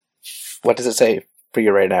What does it say for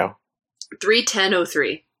you right now?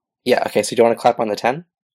 3:10:03. Yeah, okay, so do you want to clap on the 10?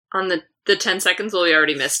 On the 10 seconds? Well, we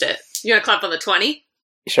already missed it. You want to clap on the 20?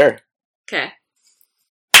 Sure. Okay.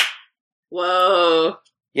 Whoa.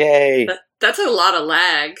 Yay! That's a lot of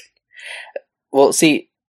lag. Well,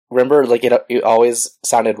 see, remember, like, it always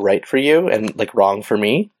sounded right for you and, like, wrong for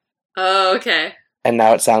me? Oh, okay. And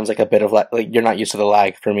now it sounds like a bit of, like, you're not used to the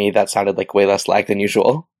lag. For me, that sounded like way less lag than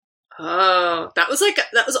usual. Oh, that was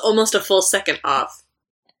almost a full second off.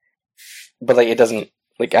 But, like, it doesn't,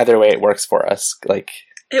 like, either way it works for us. Like,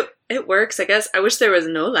 It works, I guess. I wish there was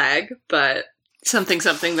no lag, but something,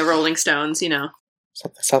 the Rolling Stones, you know.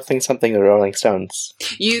 Something, the Rolling Stones.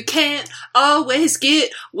 You can't always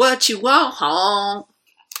get what you want.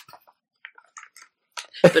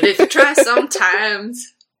 But if you try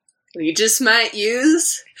sometimes, you just might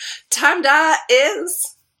use time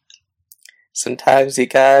is. Sometimes you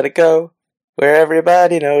gotta go where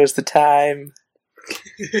everybody knows the time.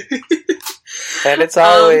 And it's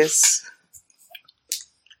always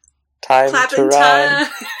time to rhyme.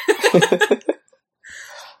 Time.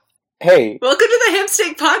 Hey. Welcome to the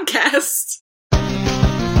Hamsteak Podcast.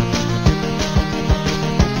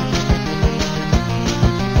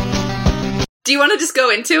 Do you want to just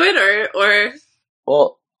go into it, or?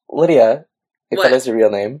 Well, Lydia, if What? that is your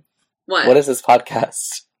real name, What is this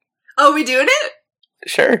podcast? Oh, we doing it?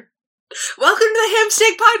 Sure. Welcome to the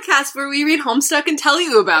Hamsteak Podcast, where we read Homestuck and tell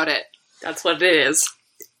you about it. That's what it is.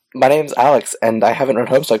 My name's Alex, and I haven't read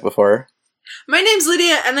Homestuck before. My name's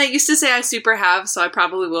Lydia, and I used to say I super have, so I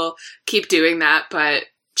probably will keep doing that, but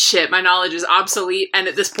shit, my knowledge is obsolete, and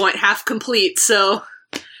at this point, half complete, so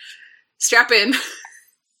strap in.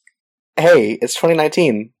 Hey, it's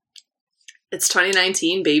 2019. It's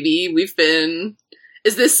 2019, baby. We've been...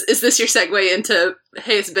 Is this your segue into,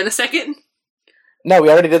 hey, it's been a second? No, we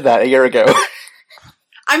already did that a year ago.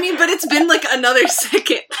 I mean, but it's been like another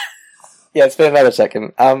second. Yeah, it's been another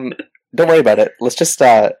second. Don't worry about it. Let's just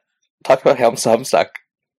talk about Homestuck.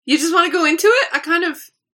 You just want to go into it? I kind of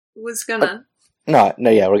was gonna... No,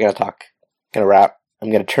 yeah, we're gonna talk. Gonna wrap.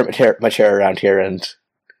 I'm gonna turn my chair around here and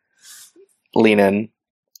lean in.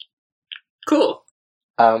 Cool.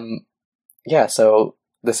 Yeah, so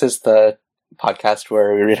this is the podcast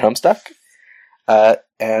where we read Homestuck,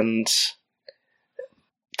 and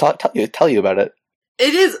tell you about it.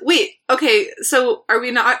 It is. Wait. Okay. So are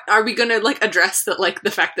we gonna like address that, like the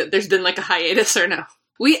fact that there's been like a hiatus or no?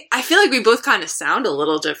 I feel like we both kind of sound a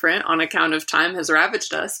little different on account of time has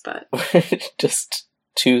ravaged us, but we're just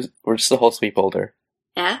a whole sweep older.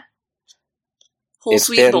 Yeah.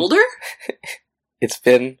 Boulder? It's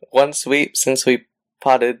been one sweep since we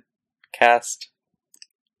potted cast.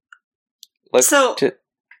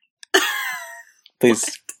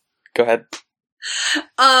 Please go ahead.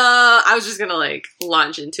 I was just gonna like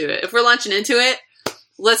launch into it. If we're launching into it,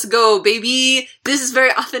 let's go, baby. This is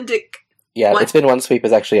very authentic. Yeah, It's been one sweep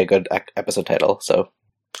is actually a good episode title, so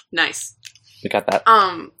nice. We got that.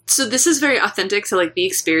 So this is very authentic to like the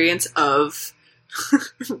experience of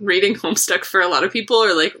reading Homestuck for a lot of people,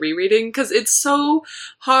 or like rereading, because it's so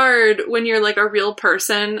hard when you're like a real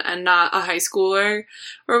person and not a high schooler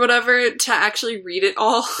or whatever to actually read it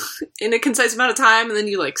all in a concise amount of time, and then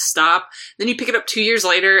you like stop, then you pick it up 2 years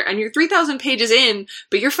later and you're 3,000 pages in,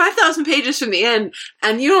 but you're 5,000 pages from the end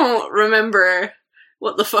and you don't remember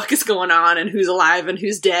what the fuck is going on and who's alive and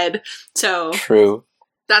who's dead. So true.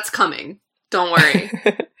 That's coming. Don't worry.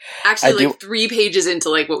 Actually, 3 pages into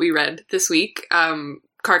like what we read this week,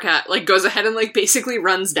 Carcat like goes ahead and like basically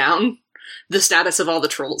runs down the status of all the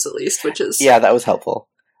trolls, at least, which is that was helpful.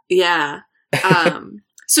 Yeah.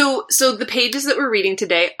 So the pages that we're reading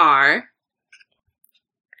today are.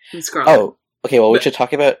 I'm scrolling. Oh, okay. Well, we should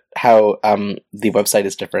talk about how the website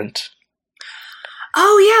is different.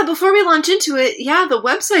 Oh yeah, before we launch into it, yeah, the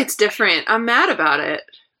website's different. I'm mad about it.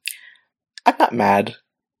 I'm not mad,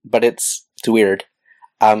 but it's weird.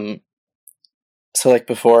 So like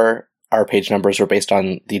before, our page numbers were based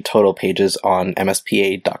on the total pages on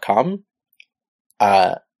mspa.com,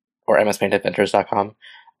 or mspaintadventures.com,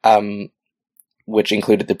 which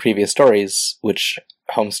included the previous stories, which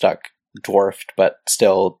Homestuck dwarfed, but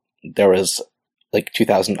still there was like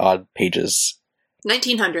 2,000 odd pages.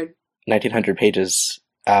 1,900 pages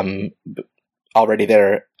already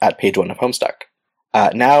there at page 1 of Homestuck.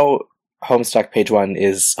 Now Homestuck page 1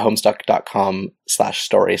 is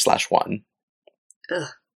homestuck.com/story/1.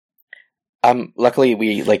 Luckily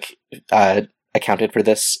we accounted for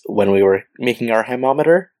this when we were making our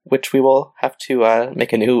hemometer, which we will have to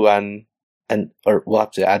make a new one, or we'll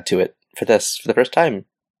have to add to it for this for the first time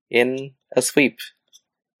in a sweep.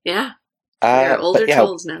 Yeah. We're older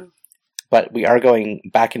trolls now. but we are going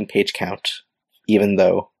back in page count, even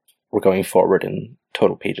though we're going forward in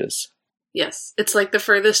total pages. Yes, it's like the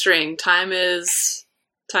furthest ring. Time is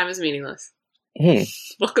meaningless.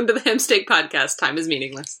 Welcome to the Hamsteak Podcast. Time is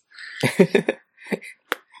meaningless.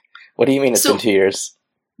 What do you mean it's been 2 years?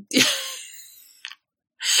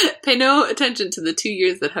 Pay no attention to the 2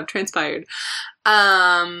 years that have transpired.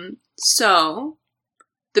 So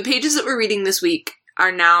the pages that we're reading this week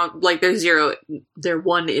are now, like, they're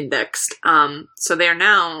 1 indexed. So they are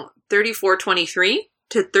now 3423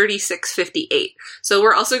 to 3658. So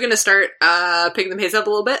we're also going to start picking the pace up a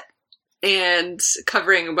little bit and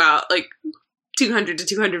covering about, like, 200 to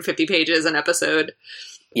 250 pages an episode.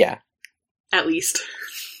 Yeah. At least.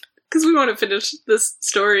 Because we want to finish this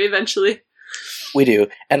story eventually. We do.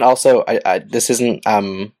 And also, this isn't,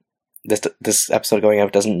 this episode going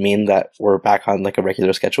up doesn't mean that we're back on, like, a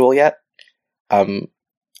regular schedule yet.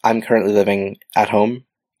 I'm currently living at home,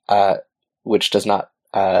 which does not,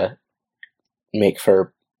 make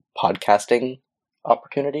for podcasting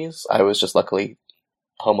opportunities. I was just luckily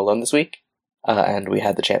home alone this week, and we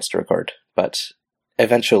had the chance to record. But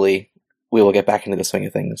eventually, we will get back into the swing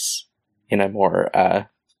of things in a more,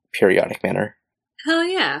 periodic manner. Hell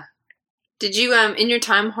yeah. Did you, in your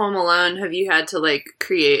time home alone, have you had to, like,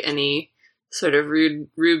 create any sort of Rube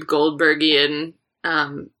Goldbergian,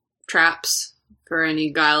 traps for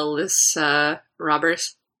any guileless,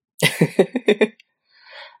 robbers?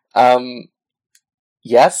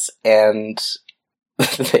 Yes, and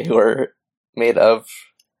they were made of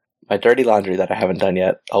my dirty laundry that I haven't done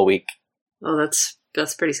yet all week. Oh,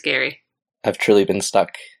 that's pretty scary. I've truly been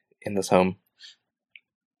stuck in this home.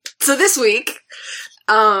 So this week,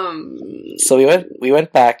 So we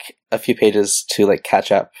went back a few pages to, like,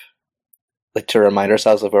 catch up, like, to remind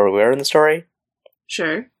ourselves of where we were in the story.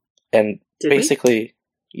 Sure. And Did basically,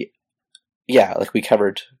 yeah, like, we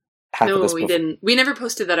covered half of this. No, we didn't. We never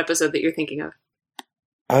posted that episode that you're thinking of.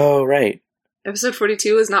 Oh, right. Episode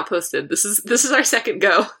 42 is not posted. This is our second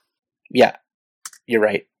go. Yeah, you're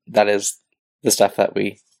right. That is the stuff that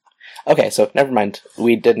we... Okay, so never mind.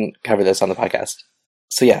 We didn't cover this on the podcast.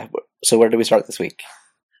 So yeah, so where do we start this week?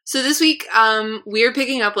 So this week, we are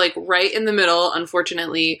picking up, like, right in the middle,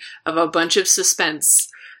 unfortunately, of a bunch of suspense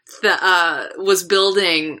that was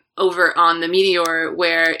building over on the Meteor,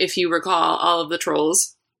 where, if you recall, all of the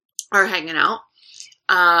trolls are hanging out.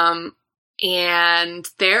 And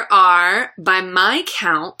there are, by my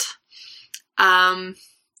count, 2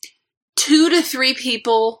 to 3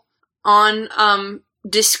 people on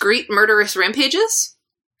discrete murderous rampages.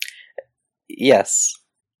 Yes.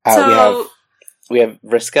 So we have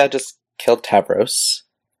Vriska just killed Tavros.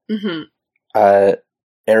 Mm-hmm.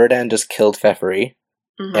 Eridan just killed Pfeffery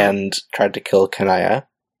Mm-hmm. and tried to kill Kanaya.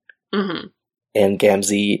 Mm-hmm. And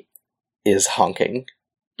Gamzee is honking.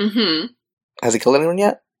 Mm-hmm. Has he killed anyone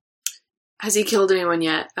yet? Has he killed anyone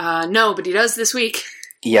yet? No, but he does this week.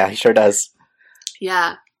 Yeah, he sure does.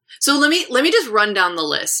 Yeah. So let me just run down the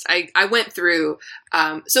list. I went through.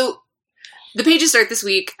 So the pages start this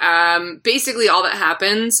week. Basically, all that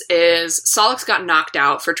happens is Solix got knocked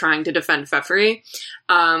out for trying to defend Pfeffery,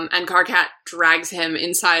 and Karkat drags him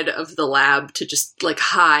inside of the lab to just, like,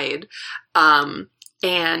 hide.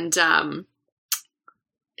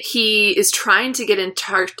 He is trying to get in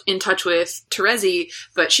touch with Terezi,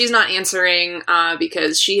 but she's not answering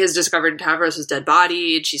because she has discovered Tavros' dead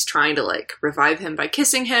body, and she's trying to, like, revive him by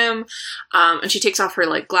kissing him. And she takes off her,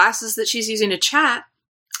 like, glasses that she's using to chat.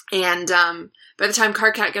 And by the time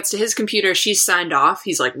Karkat gets to his computer, she's signed off.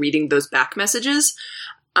 He's, like, reading those back messages.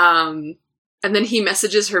 And then he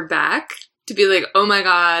messages her back to be like, oh my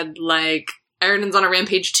god, like, Eridan's on a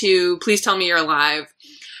rampage too. Please tell me you're alive.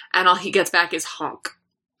 And all he gets back is honk.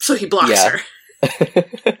 So he blocks her.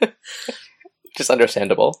 Just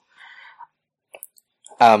understandable.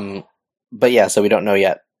 But yeah, so we don't know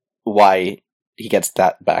yet why he gets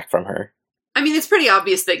that back from her. I mean, it's pretty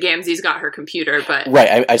obvious that Gamzee's got her computer, but...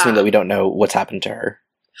 Right, I just mean that we don't know what's happened to her.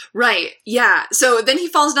 Right, yeah. So then he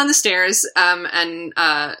falls down the stairs and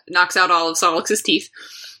knocks out all of Solix's teeth.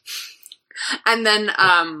 And then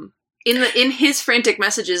in his frantic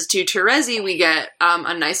messages to Terezi, we get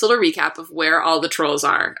a nice little recap of where all the trolls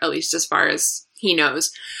are, at least as far as he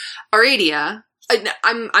knows. Aradia,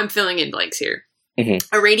 I'm filling in blanks here.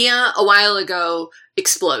 Mm-hmm. Aradia, a while ago,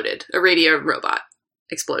 exploded. Aradia robot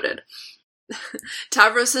exploded.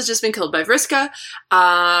 Tavros has just been killed by Vriska,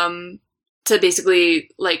 to basically,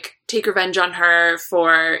 like, take revenge on her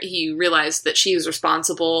for he realized that she was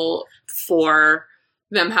responsible for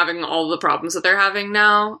them having all the problems that they're having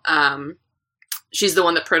now. She's the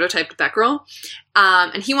one that prototyped Becquerel.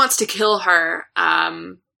 And he wants to kill her,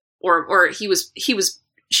 or he was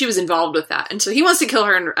she was involved with that. And so he wants to kill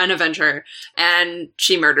her and avenge her, and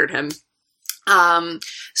she murdered him.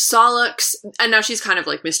 Solix, and now she's kind of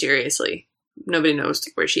like mysteriously, nobody knows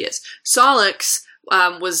where she is. Solix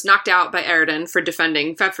was knocked out by Eridan for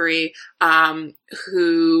defending Pfeffery,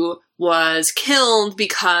 who was killed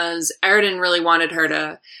because Eridan really wanted her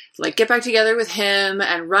to like get back together with him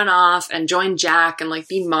and run off and join Jack and like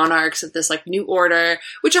be monarchs of this like new order,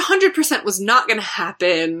 which 100% was not going to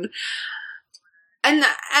happen. And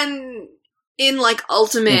in like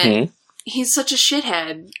ultimate, he's such a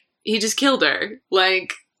shithead. He just killed her,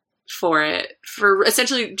 like, for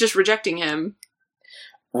essentially just rejecting him.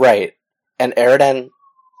 Right. And Eridan,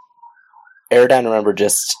 remember,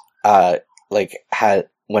 just, went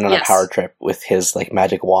on a power trip with his, like,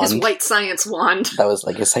 magic wand. His white science wand. That was,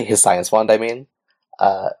 like, his science wand, I mean.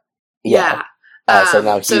 Yeah. So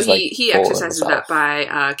now he's, he exercises that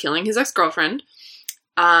by killing his ex-girlfriend,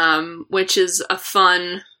 which is a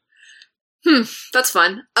fun... that's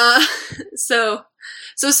fun. So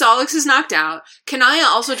Solix is knocked out. Kanaya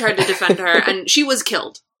also tried to defend her, and she was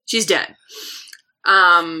killed. She's dead.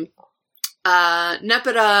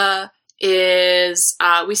 Nepeta is,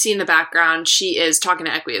 we see in the background, she is talking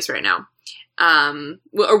to Equius right now.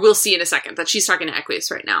 Or we'll see in a second that she's talking to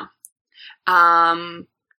Equius right now.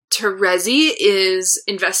 Terezi is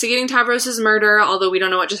investigating Tavros' murder, although we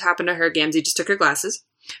don't know what just happened to her. Gamzee just took her glasses.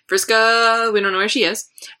 Vriska, we don't know where she is.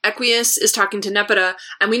 Equius is talking to Nepeta,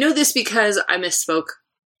 and we know this because I misspoke.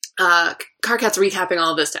 Karkat's recapping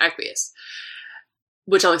all of this to Equius,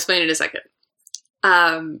 which I'll explain in a second.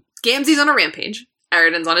 Gamzee's on a rampage.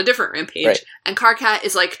 Eridan's on a different rampage. Right. And Karkat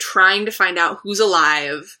is, like, trying to find out who's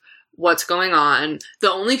alive, what's going on.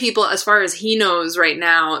 The only people, as far as he knows right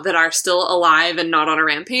now, that are still alive and not on a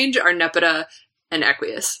rampage are Nepeta and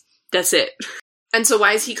Equius. That's it. And so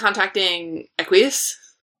why is he contacting Equius?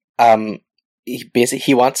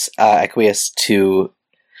 He wants Equius to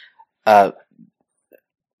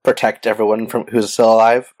protect everyone from who's still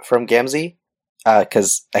alive from Gamzee,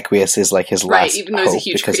 because Equius is like his last even though he's a hope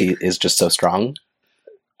huge because creep. he is just so strong.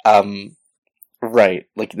 Right,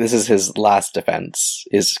 like this is his last defense,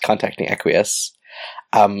 is contacting Equius.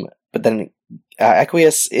 But then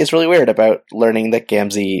Equius is really weird about learning that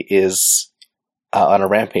Gamzee is on a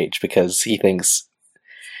rampage because he thinks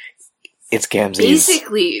it's Gamzee's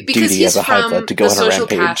basically because duty he's as a high from blood to go the on a social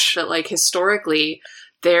rampage. caste that, like, historically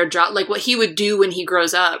their job, like what he would do when he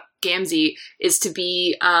grows up, Gamzee, is to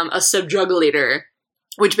be a subjugator,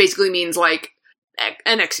 which basically means like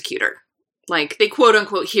an executor. Like they quote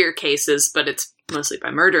unquote hear cases, but it's mostly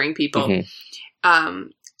by murdering people.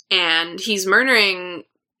 And he's murdering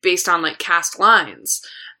based on like caste lines.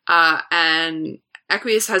 And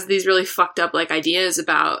Equius has these really fucked up like ideas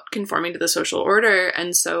about conforming to the social order,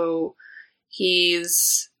 and so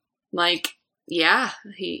he's like, yeah,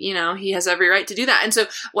 he has every right to do that. And so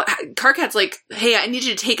Karkat's like, hey, I need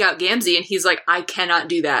you to take out Gamzee, and he's like, I cannot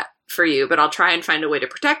do that for you, but I'll try and find a way to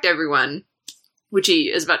protect everyone, which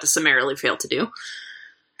he is about to summarily fail to do.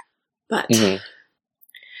 But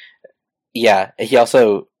yeah, he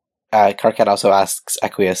also Karkat also asks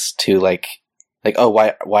Equius to like, oh,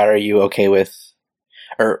 why are you okay with,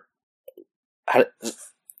 or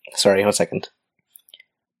sorry, 1 second.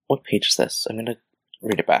 What page is this? I'm gonna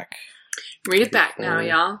read it back. Read it back now,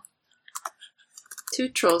 y'all. 2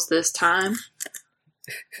 trolls this time.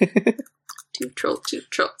 2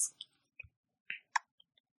 trolls.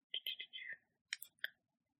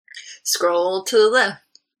 Scroll to the left.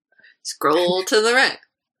 Scroll to the right.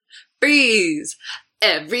 Freeze!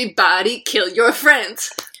 Everybody kill your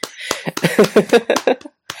friends!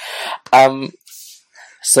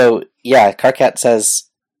 So, yeah, Karkat says,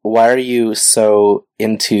 why are you so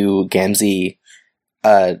into Gamzee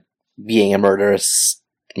being a murderous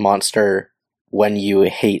monster when you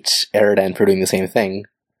hate Eridan for doing the same thing?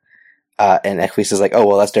 And Equius is like, oh,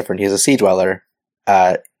 well, that's different. He's a sea dweller.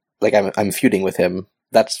 I'm feuding with him.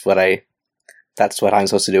 That's what I'm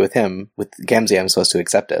supposed to do with him. With Gamzee, I'm supposed to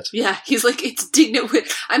accept it. Yeah, he's like, it's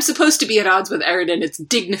I'm supposed to be at odds with Eridan. It's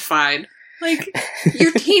dignified. Like,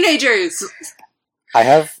 you're teenagers!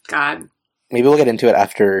 God. Maybe we'll get into it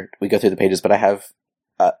after we go through the pages, but I have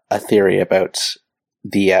a theory about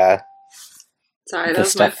the sorry, the that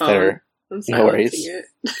was my phone. No worries.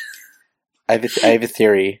 I have a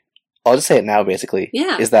theory. I'll just say it now, basically.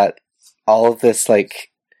 Yeah. Is that all of this,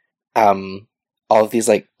 like, all of these,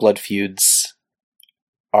 like, blood feuds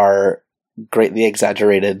are greatly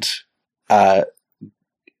exaggerated,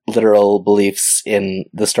 literal beliefs in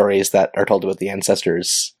the stories that are told about the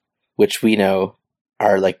ancestors, which we know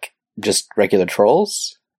are, like, just regular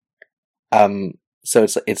trolls. So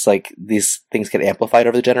it's like these things get amplified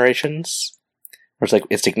over the generations, where it's like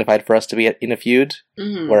it's dignified for us to be in a feud,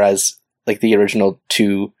 Mm-hmm. whereas like the original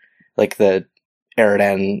two, like the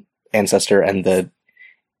Eridan ancestor and the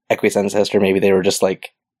Equus ancestor, maybe they were just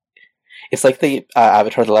like, it's like the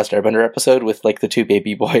Avatar: The Last Airbender episode with like the two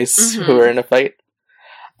baby boys who are in a fight.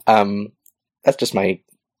 That's just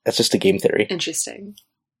a game theory. Interesting.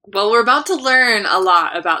 Well, we're about to learn a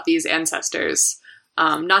lot about these ancestors,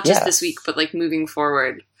 not just this week, but like moving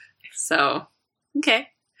forward. So, okay.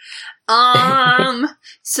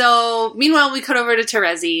 So meanwhile, we cut over to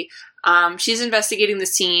Terezi. She's investigating the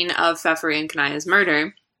scene of Feferi and Kanaya's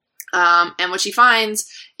murder. And what she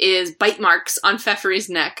finds is bite marks on Feferi's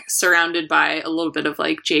neck, surrounded by a little bit of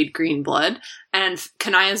like jade green blood, and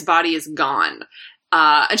Kanaya's body is gone.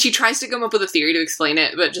 And she tries to come up with a theory to explain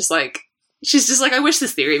it, but she's just like, I wish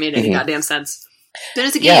this theory made any goddamn sense. Then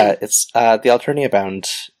it's a game. Yeah, it's the Alternia bound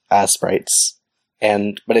sprites,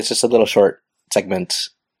 but it's just a little short segment,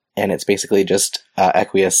 and it's basically just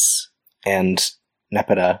Equius and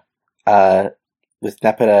Nepeta,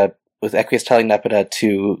 with Equius telling Nepeta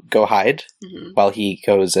to go hide while he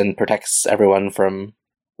goes and protects everyone from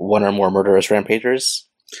one or more murderous rampagers.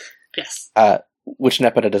 Yes. Which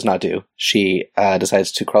Nepeta does not do. She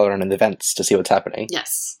decides to crawl around in the vents to see what's happening.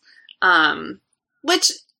 Yes.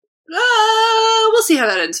 Which, we'll see how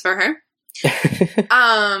that ends for her.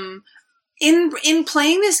 In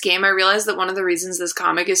playing this game, I realized that one of the reasons this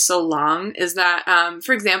comic is so long is that,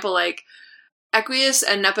 for example, like, Equius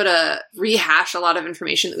and Nepeta rehash a lot of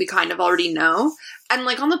information that we kind of already know. And,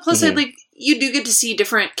 like, on the plus side, like, you do get to see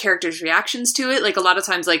different characters' reactions to it. Like, a lot of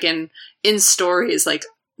times, like, in stories, like,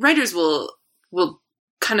 writers will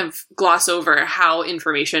kind of gloss over how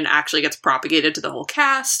information actually gets propagated to the whole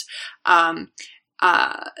cast.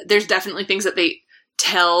 There's definitely things that they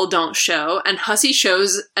tell, don't show, and Hussey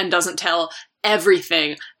shows and doesn't tell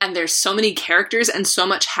everything, and there's so many characters and so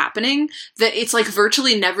much happening that it's like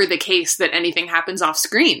virtually never the case that anything happens off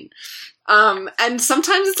screen. And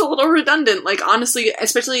sometimes it's a little redundant. Like, honestly,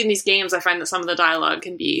 especially in these games, I find that some of the dialogue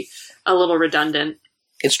can be a little redundant.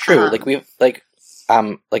 It's true. Like, we've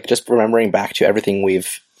just remembering back to everything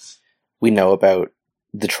we know about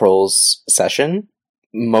the Trolls session,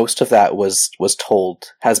 most of that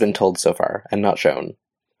has been told so far and not shown.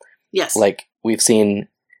 Yes. Like, we've seen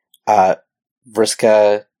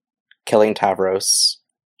Vriska killing Tavros,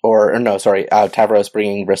 Tavros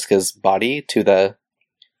bringing Vriska's body to the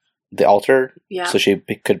altar, so she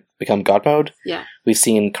could become God Mode. Yeah. We've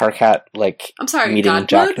seen Karkat, like, meeting God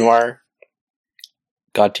Jack Mode? Noir.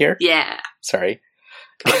 God tier? Yeah. Sorry.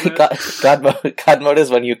 God Mode. God Mode is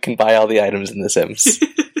when you can buy all the items in The Sims.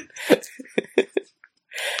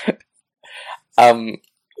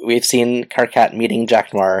 We've seen Karkat meeting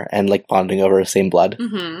Jack Noir and, like, bonding over same blood.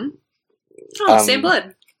 Mm-hmm. Oh, same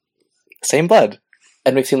blood. Same blood.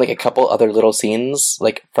 And we've seen, like, a couple other little scenes,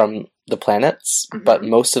 like, from the planets, but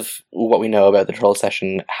most of what we know about the Troll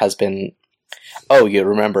session has been, oh, you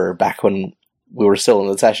remember back when we were still in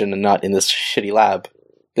the session and not in this shitty lab,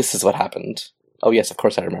 this is what happened. Oh, yes, of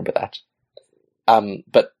course I remember that.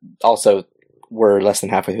 But also, we're less than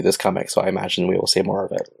halfway through this comic, so I imagine we will see more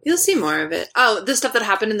of it. You'll see more of it. Oh, the stuff that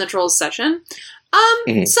happened in the Trolls session?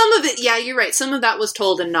 Some of it, yeah, you're right. Some of that was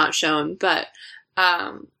told and not shown, but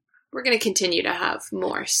we're going to continue to have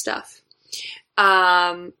more stuff.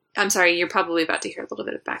 I'm sorry, you're probably about to hear a little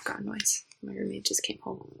bit of background noise. My roommate just came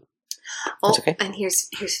home. Oh, that's okay. And here's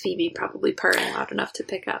Phoebe probably purring loud enough to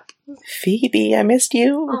pick up. Phoebe, I missed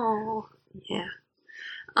you. Oh, yeah.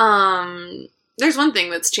 There's one thing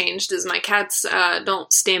that's changed is my cats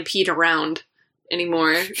don't stampede around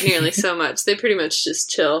anymore nearly so much. They pretty much just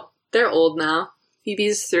chill. They're old now.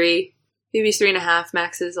 Phoebe's 3. Phoebe's 3.5.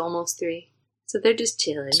 Max is almost 3. So they're just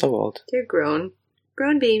chilling. So old. They're grown.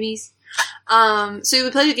 Grown babies. So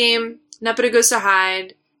we play the game. Nepeta goes to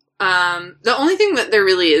hide. The only thing that there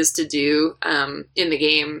really is to do in the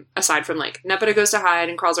game, aside from, like, Nepeta goes to hide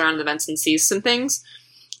and crawls around the vents and sees some things,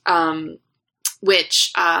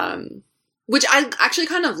 which I actually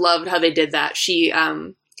kind of loved how they did that. She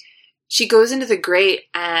goes into the grate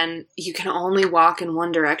and you can only walk in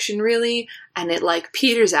one direction, really, and it, like,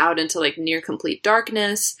 peters out into, like, near complete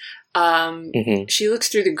darkness. She looks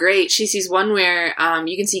through the grate. She sees one where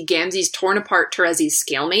you can see Gamzee's torn apart Terezi's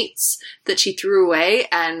scalemates that she threw away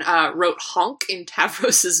and wrote honk in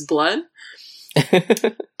Tavros's blood.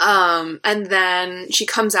 And then she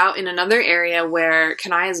comes out in another area where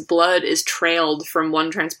Kanaya's blood is trailed from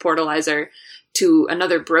one transportalizer to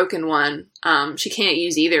another broken one. She can't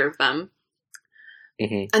use either of them.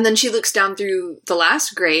 And then she looks down through the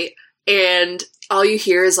last grate, and all you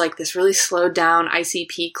hear is, like, this really slowed down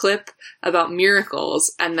ICP clip about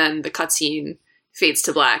miracles, and then the cutscene fades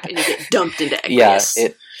to black, and you get dumped into Equius. Yeah,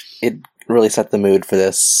 it really set the mood for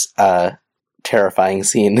this terrifying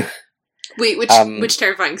scene. Wait, which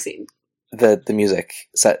terrifying scene? The music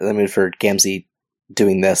set the mood for Gamzee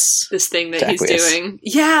doing this thing that he's doing.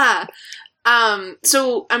 Yeah.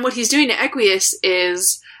 So, and what he's doing to Equius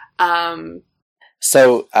is,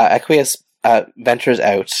 Equius ventures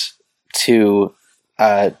out to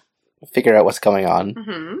figure out what's going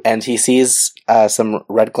on, and he sees some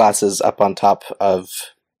red glasses up on top of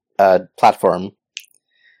a platform,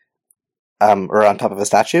 or on top of a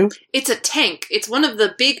statue. It's a tank. It's one of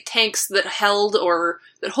the big tanks that held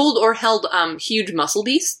huge muscle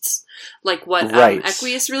beasts, like what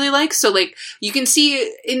Equius really likes. So, like, you can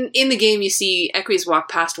see in the game, you see Equius walk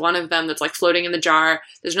past one of them that's like floating in the jar.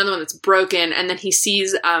 There's another one that's broken, and then he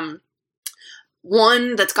sees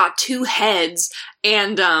one that's got two heads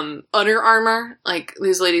and under armor, like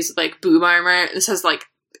these ladies with like boob armor. This has like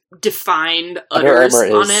defined udders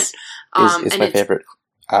on it. Is my favorite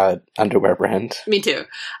underwear brand. Me too.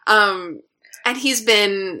 And he's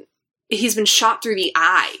been shot through the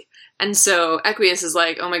eye. And so Equius is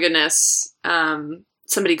like, oh my goodness,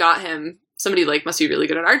 somebody got him. Somebody like must be really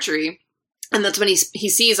good at archery. And that's when he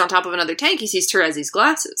sees on top of another tank, he sees Terezi's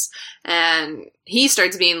glasses. And he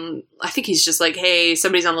starts being, I think he's just like, hey,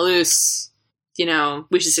 somebody's on the loose. You know,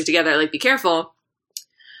 we should stick together, like, be careful.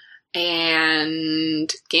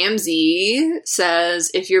 And Gamzee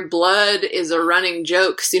says, if your blood is a running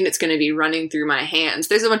joke, soon it's going to be running through my hands.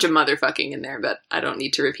 There's a bunch of motherfucking in there, but I don't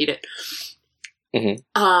need to repeat it. And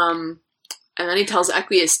then he tells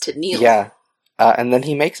Equius to kneel. Yeah. And then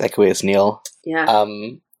he makes Equius kneel. Yeah.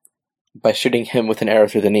 By shooting him with an arrow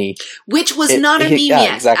through the knee. Which was not a meme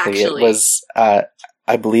yet, exactly. Actually. It was,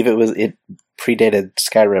 I believe it predated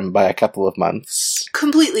Skyrim by a couple of months.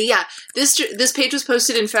 Completely, yeah. This page was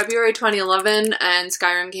posted in February 2011, and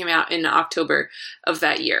Skyrim came out in October of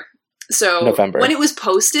that year. So, November. When it was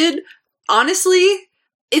posted, honestly,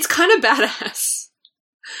 it's kind of badass.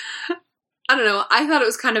 I don't know, I thought it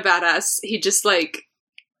was kind of badass. He just, like,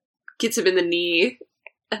 gets him in the knee,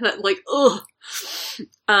 and then, like, ugh.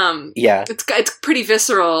 Yeah. It's pretty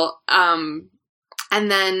visceral, and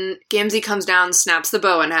then Gamzee comes down, snaps the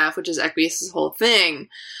bow in half, which is Equius' whole thing,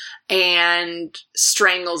 and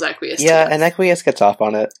strangles Equius. Yeah, and Equius gets off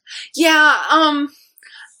on it. Yeah, and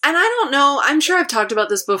I don't know, I'm sure I've talked about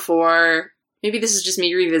this before. Maybe this is just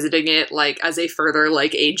me revisiting it, like, as a further,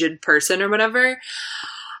 like, aged person or whatever.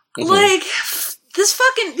 Like, these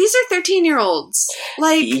are 13-year-olds.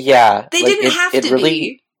 Like, yeah, they didn't have to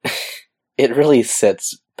be. It really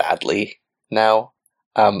sits badly now.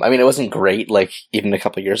 I mean, it wasn't great, like, even a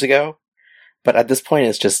couple years ago, but at this point,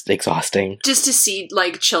 it's just exhausting. Just to see,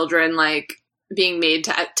 like, children, like, being made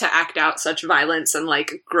to act out such violence and,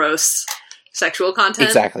 like, gross sexual content.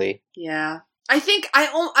 Exactly. Yeah. I think,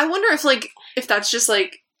 I wonder if that's just,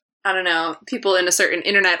 like, I don't know, people in a certain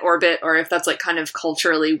internet orbit, or if that's, like, kind of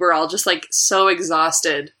culturally, we're all just, like, so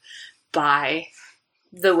exhausted by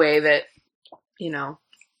the way that, you know,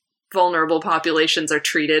 vulnerable populations are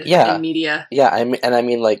treated in media. Yeah, I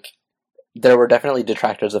mean, like, there were definitely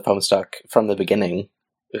detractors of Homestuck from the beginning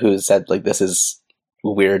who said, like, this is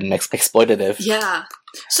weird and exploitative. Yeah.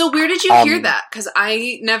 So where did you hear that? Because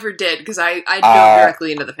I never did, because I dove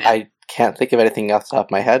directly into the fan. I can't think of anything off the top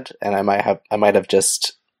of my head, and I might have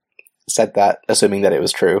just said that, assuming that it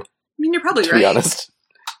was true. I mean, you're probably right. To be honest.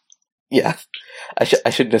 Yeah. I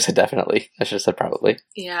shouldn't have said definitely. I should have said probably.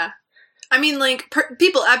 Yeah. I mean, like,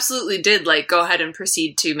 people absolutely did, like, go ahead and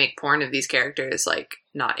proceed to make porn of these characters, like,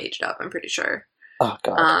 not aged up, I'm pretty sure. Oh,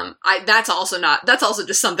 God. That's also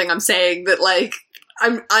just something I'm saying that, like,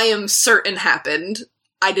 I am certain happened.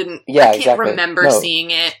 I can't remember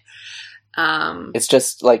seeing it. It's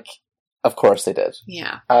just, like, of course they did.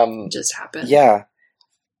 Yeah. It just happened. Yeah.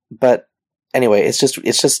 But, anyway, it's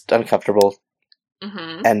just uncomfortable.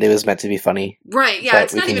 Mm-hmm. And it was meant to be funny. Right, yeah,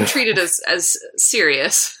 it's not even treated as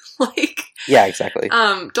serious. Like, yeah, exactly.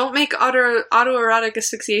 Don't make autoerotic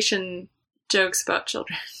asphyxiation jokes about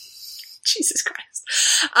children. Jesus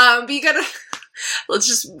Christ. But you gotta, let's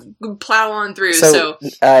just plow on through. So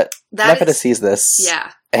Lepida sees this.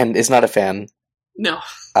 Yeah. And is not a fan. No.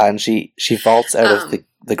 And she vaults out of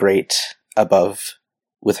the grate above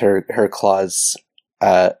with her claws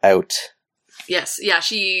out. Yes, yeah,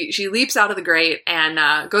 she leaps out of the grate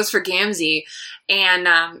and goes for Gamzee, and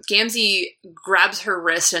Gamzee grabs her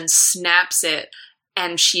wrist and snaps it,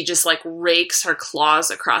 and she just, like, rakes her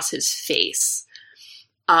claws across his face.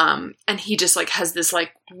 And he just, like, has this,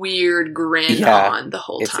 like, weird grin on the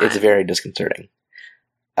whole time. It's very disconcerting.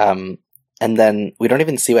 And then we don't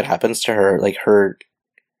even see what happens to her. Like, her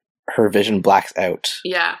vision blacks out.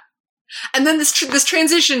 Yeah. And then this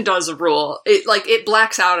transition does rule. It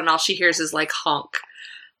blacks out and all she hears is like honk,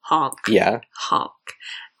 honk, honk.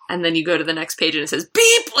 And then you go to the next page and it says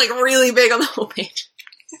beep, like really big on the whole page.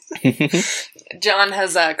 John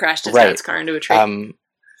has crashed his dad's car into a tree.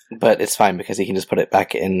 But it's fine because he can just put it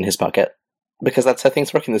back in his pocket. Because that's how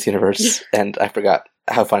things work in this universe. And I forgot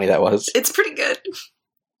how funny that was. It's pretty good.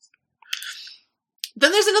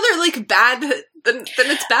 Then there's another, like, bad... Then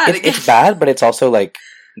it's bad again. It's bad, but it's also, like,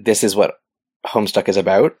 this is what Homestuck is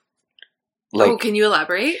about. Like, can you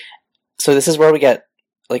elaborate? So this is where we get,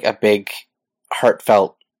 like, a big,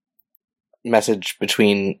 heartfelt message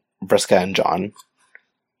between Vriska and John.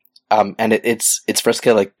 And it's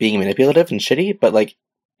Vriska, like, being manipulative and shitty, but, like,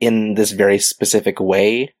 in this very specific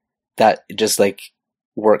way that just, like,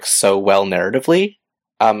 works so well narratively.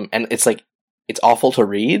 And it's, like, it's awful to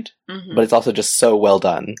read, but it's also just so well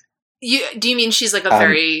done. Do you mean she's, like, a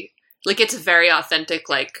very... Like, it's a very authentic,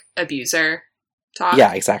 like, abuser talk?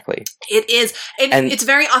 Yeah, exactly. It is. And it's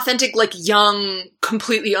very authentic, like, young,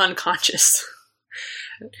 completely unconscious.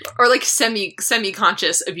 Or, like,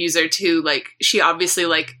 semi-conscious abuser, too. Like, she obviously,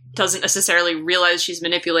 like, doesn't necessarily realize she's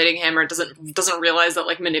manipulating him or doesn't realize that,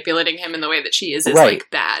 like, manipulating him in the way that she is like,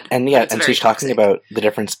 bad. And, yeah, and she's talking about the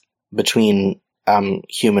difference between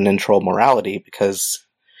human and troll morality because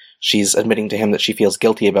she's admitting to him that she feels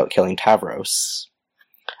guilty about killing Tavros.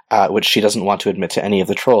 Which she doesn't want to admit to any of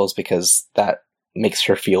the trolls because that makes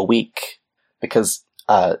her feel weak. Because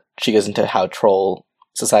she goes into how troll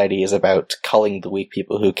society is about culling the weak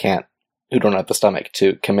people who don't have the stomach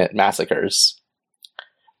to commit massacres.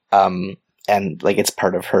 And like it's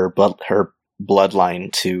part of her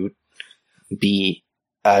bloodline to be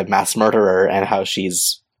a mass murderer, and how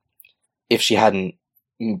if she hadn't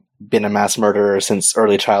been a mass murderer since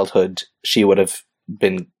early childhood, she would have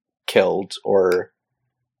been killed or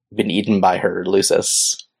been eaten by her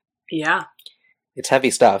Lucis. Yeah. It's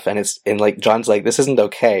heavy stuff, and like John's like, this isn't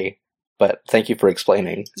okay, but thank you for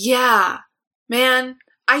explaining. Yeah. Man,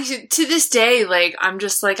 to this day, like, I'm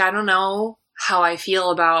just like, I don't know how I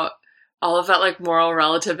feel about all of that, like, moral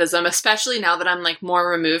relativism, especially now that I'm, like, more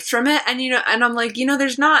removed from it, and, and I'm like,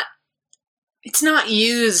 it's not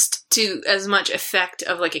used to as much effect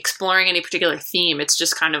of, like, exploring any particular theme. It's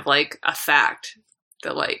just kind of, like, a fact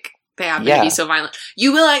that, like, they happen to be so violent.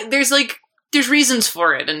 You will, like, there's reasons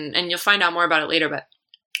for it, and you'll find out more about it later, but,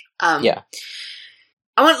 yeah.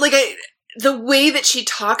 I want, like, the way that she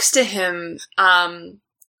talks to him,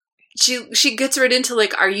 she gets right into,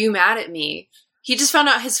 like, are you mad at me? He just found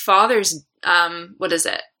out his father's, what is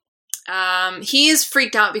it? He is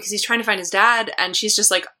freaked out because he's trying to find his dad, and she's just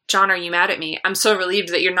like, John, are you mad at me? I'm so relieved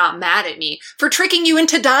that you're not mad at me for tricking you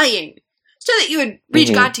into dying so that you would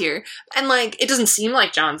reach God tier. And, like, it doesn't seem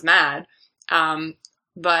like John's mad.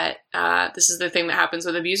 But this is the thing that happens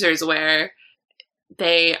with abusers, where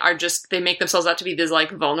they make themselves out to be these,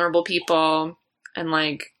 like, vulnerable people, and,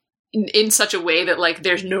 like, in such a way that, like,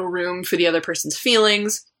 there's no room for the other person's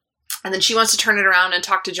feelings. And then she wants to turn it around and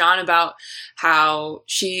talk to John about how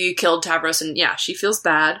she killed Tavros, and yeah, she feels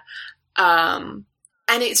bad.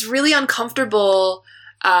 And it's really uncomfortable.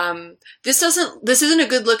 This isn't a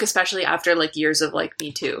good look, especially after, like, years of, like,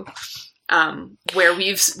 Me Too. Where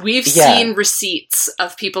we've seen receipts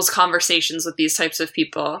of people's conversations with these types of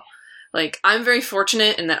people. Like, I'm very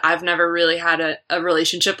fortunate in that I've never really had a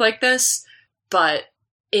relationship like this, but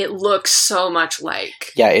it looks so much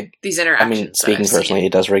like these interactions. I mean, speaking personally,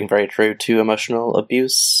 it does ring very true to emotional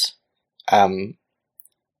abuse.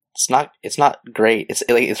 It's not great.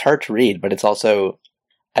 It's hard to read, but it's also,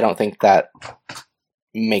 I don't think that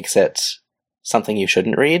makes it something you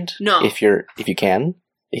shouldn't read. No. If you can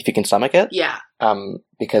stomach it. Yeah.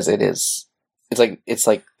 Because it's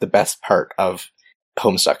like the best part of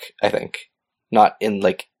Homestuck, I think. Not in,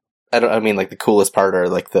 like, I mean, like, the coolest part or,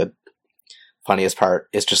 like, the funniest part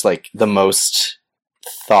is just, like, the most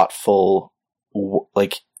thoughtful,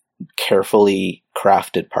 like, carefully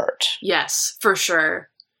crafted part. Yes, for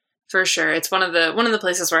sure. For sure. It's one of the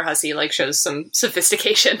places where Hussey, like, shows some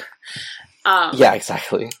sophistication. Yeah,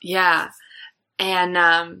 exactly. Yeah.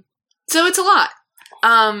 And, so it's a lot.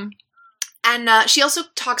 And she also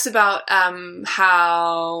talks about,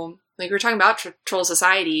 how, like, we were talking about troll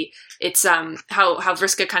society, it's, how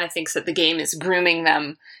Vriska kind of thinks that the game is grooming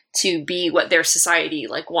them to be what their society,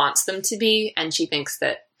 like, wants them to be, and she thinks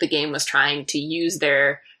that the game was trying to use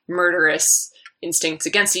their murderous instincts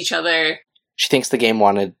against each other. She thinks the game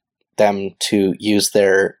wanted them to use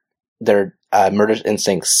their murderous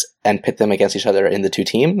instincts and pit them against each other in the two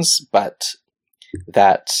teams, but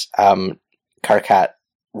that, Karkat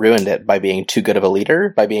ruined it by being too good of a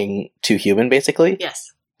leader, by being too human, basically.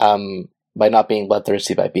 Yes. by not being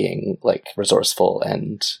bloodthirsty, by being like resourceful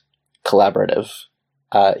and collaborative,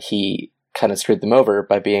 he kind of screwed them over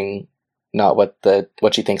by being not what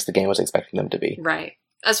she thinks the game was expecting them to be. Right.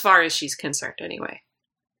 As far as she's concerned, anyway.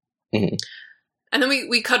 Mm-hmm. And then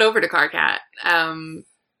we cut over to Karkat.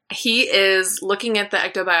 He is looking at the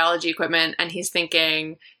ectobiology equipment, and he's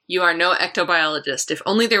thinking, "You are no ectobiologist. If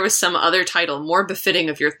only there was some other title more befitting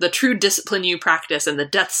of the true discipline you practice and the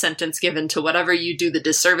death sentence given to whatever you do the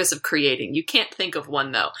disservice of creating. You can't think of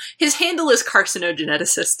one, though. His handle is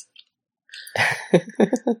carcinogeneticist."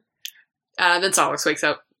 Then Solix wakes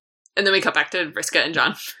up. And then we cut back to Vriska and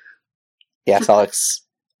John. Yeah, Solix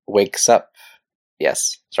wakes up.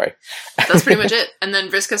 Yes, sorry. That's pretty much it. And then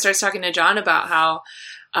Vriska starts talking to John about how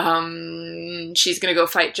she's going to go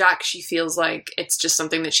fight Jack. She feels like it's just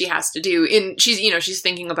something that she has to do. And she's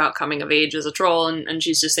thinking about coming of age as a troll, and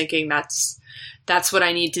she's just thinking that's what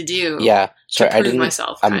I need to do. Yeah, sorry, to prove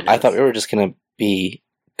myself. I thought we were just going to be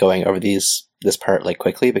going over this part like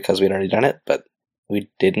quickly because we'd already done it, but we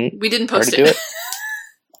didn't. We didn't post it.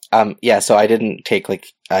 Yeah, so I didn't take like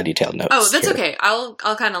detailed notes. Oh, that's here. okay. I'll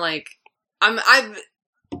kind of like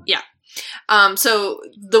yeah. So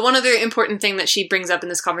the one other important thing that she brings up in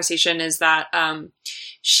this conversation is that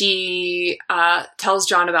she tells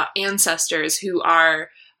John about ancestors who are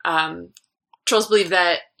trolls believe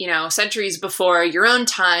that, centuries before your own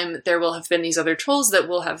time, there will have been these other trolls that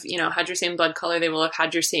will have, had your same blood color. They will have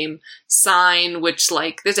had your same sign, which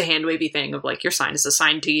like there's a hand wavy thing of like your sign is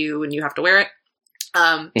assigned to you and you have to wear it.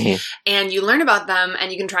 And you learn about them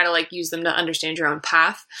and you can try to like use them to understand your own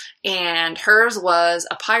path. And hers was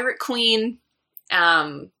a pirate queen.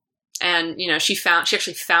 And she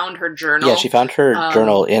actually found her journal. Yeah, she found her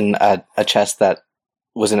journal in a chest that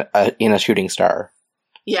was in a shooting star.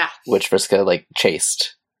 Yeah. Which Vriska like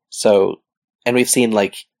chased. So, and we've seen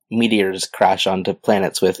like meteors crash onto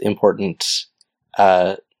planets with important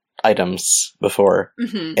items before,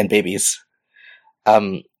 and babies.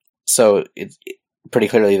 So pretty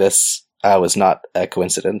clearly this was not a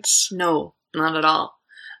coincidence. No, not at all.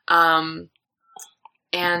 And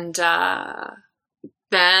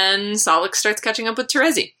then Solix starts catching up with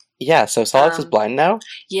Terezi. Yeah, so Solix is blind now.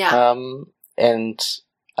 Yeah. And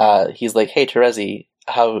he's like, "Hey, Terezi,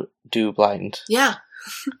 how do blind?" Yeah.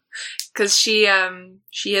 Because she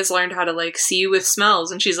has learned how to like see with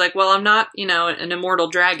smells, and she's like, "Well, I'm not, an immortal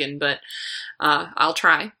dragon, but I'll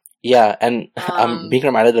try." Yeah, and being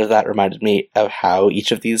reminded of that reminded me of how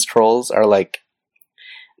each of these trolls are like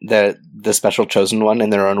the special chosen one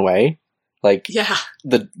in their own way. Like, yeah,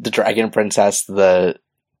 the dragon princess, the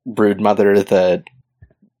brood mother, the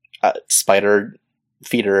spider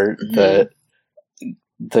feeder, the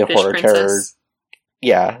Fish horror princess. terror.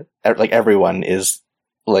 Yeah, like everyone is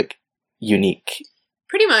like unique.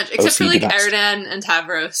 Pretty much, except for like OCD Eridan and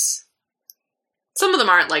Tavros. Some of them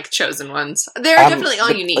aren't like chosen ones. They're definitely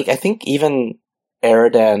all unique. Like I think even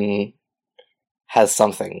Eridan has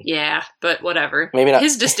something. Yeah, but whatever. Maybe not.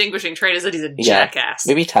 His distinguishing trait is that he's a jackass.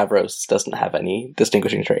 Maybe Tavros doesn't have any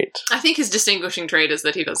distinguishing trait. I think his distinguishing trait is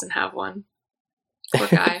that he doesn't have one. Poor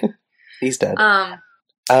guy. He's dead.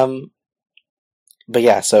 But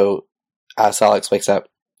yeah, so Solix wakes up.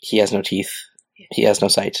 He has no teeth. He has no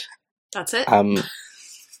sight. That's it.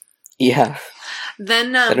 Yeah.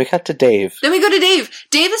 Then we cut to Dave. Then we go to Dave.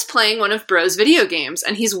 Dave is playing one of Bro's video games,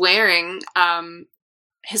 and he's wearing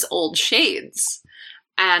his old shades.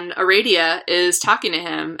 And Aradia is talking to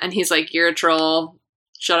him, and he's like, "You're a troll.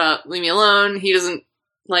 Shut up. Leave me alone." He doesn't,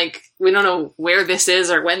 like, we don't know where this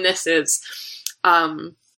is or when this is.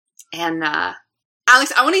 And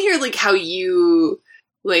Alex, I want to hear, like, how you,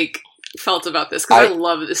 like, felt about this, because I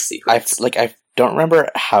love this sequence. I don't remember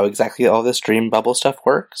how exactly all this dream bubble stuff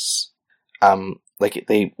works. Like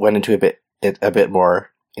they went into a bit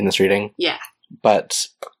more in this reading. Yeah. But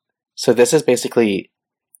so this is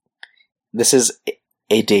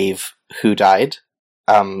a Dave who died,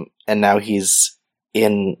 and now he's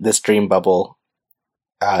in this dream bubble,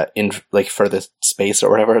 in like furthest space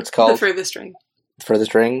or whatever it's called. The furthest ring.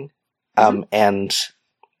 Furthest ring. And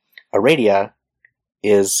Aradia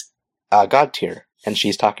is God tier, and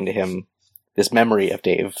she's talking to him. This memory of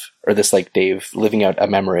Dave, or this like Dave living out a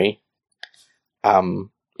memory, in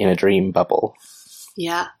a dream bubble.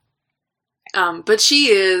 Yeah. But she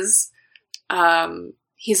is,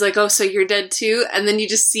 he's like, "Oh, so you're dead too?" And then you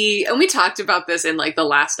just see, and we talked about this in like the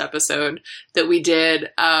last episode that we did,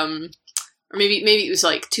 or maybe it was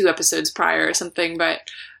like 2 episodes prior or something, but,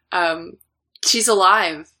 she's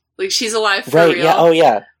alive. Like, she's alive for right, real. Yeah, oh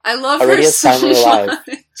yeah. I love Aradia's her so finally alive.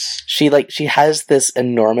 much. She has this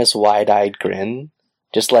enormous wide-eyed grin,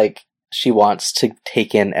 just like she wants to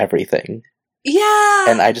take in everything. Yeah.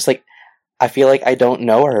 And I just like, I feel like I don't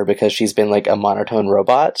know her because she's been like a monotone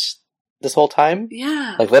robot this whole time.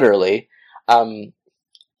 Yeah. Like literally.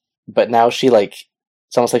 But now she like,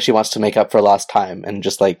 it's almost like she wants to make up for lost time and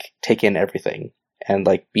just like take in everything and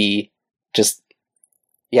like be just,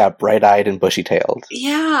 yeah, bright-eyed and bushy-tailed.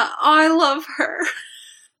 Yeah. Oh, I love her.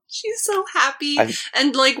 She's so happy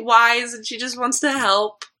and like wise, and she just wants to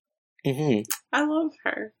help. Mm-hmm. I love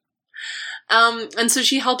her. And so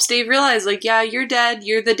she helps Dave realize, like, yeah, you're dead.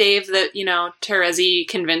 You're the Dave that, you know, Terezi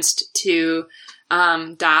convinced to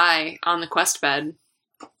die on the quest bed.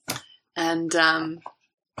 And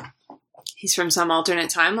he's from some alternate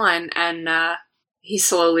timeline, and he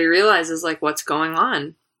slowly realizes, like, what's going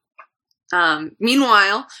on.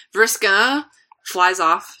 Meanwhile, Vriska flies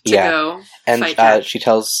off to go fight Jack. And she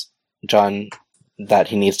tells John that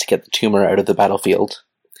he needs to get the tumor out of the battlefield.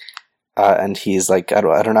 And he's like, I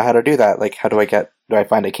don't know how to do that. Like, do I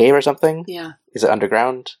find a cave or something? Yeah. Is it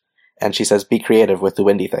underground? And she says, be creative with the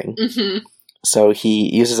windy thing. Mm-hmm. So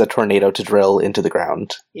he uses a tornado to drill into the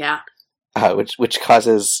ground. Yeah. Which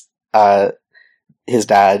causes his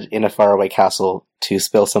dad in a faraway castle to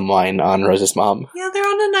spill some wine on Rose's mom. Yeah, they're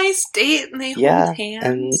on a nice date and they hold hands.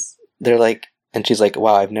 And they're like, and she's like,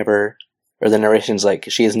 wow, the narration's like,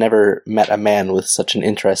 she has never met a man with such an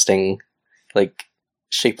interesting, like,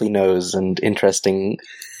 shapely nose and interesting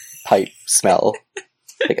pipe smell.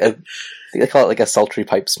 They call it like a sultry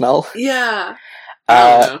pipe smell. Yeah.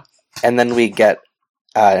 And then we get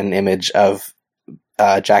an image of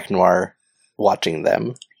Jack Noir watching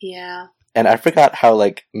them. Yeah. And I forgot how,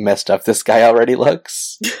 like, messed up this guy already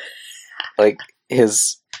looks. Like,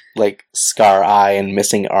 his, like, scar eye and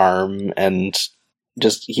missing arm, and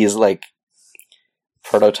just, he's, like,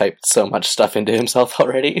 prototyped so much stuff into himself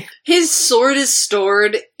already. His sword is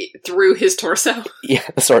stored through his torso. Yeah,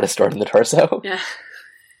 the sword is stored in the torso. Yeah.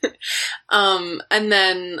 And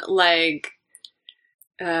then, like,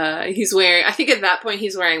 he's wearing, I think at that point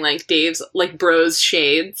he's wearing, like, Dave's, like, bro's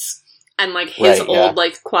shades. And, like, his old,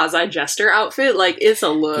 like, quasi-jester outfit, like, it's a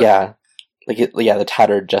look. Yeah. The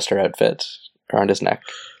tattered jester outfit around his neck.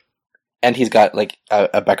 And he's got, like,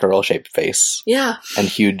 a Becquerel-shaped face. Yeah. And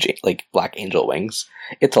huge, like, black angel wings.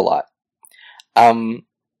 It's a lot. But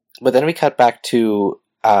then we cut back to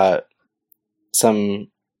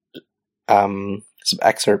some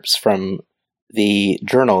excerpts from the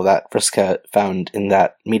journal that Vriska found in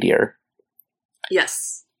that meteor.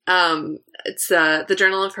 Yes. It's the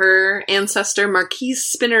journal of her ancestor, Marquise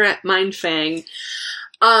Spinneret Mindfang,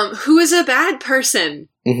 who is a bad person,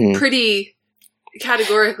 pretty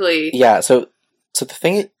categorically. Yeah, so the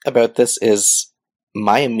thing about this is,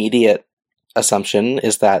 my immediate assumption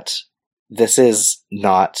is that this is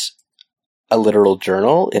not a literal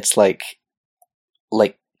journal. It's like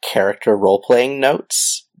character role-playing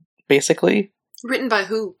notes, basically. Written by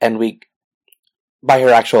who? And by her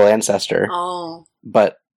actual ancestor. Oh.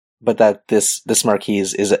 But that this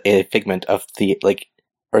Marquise is a figment of the, like,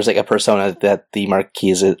 or is like a persona that the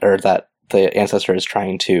Marquise is, or that the ancestor is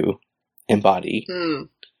trying to embody. Mm.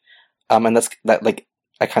 And that like,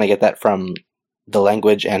 I kind of get that from the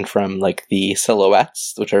language and from, like, the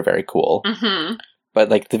silhouettes, which are very cool. Mm-hmm. But,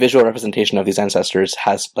 like, the visual representation of these ancestors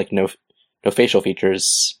has, like, no facial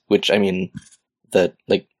features, which, I mean,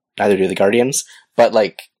 neither do the Guardians, but,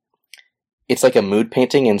 like, it's like a mood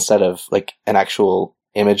painting instead of, like, an actual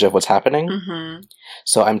image of what's happening. Mm-hmm.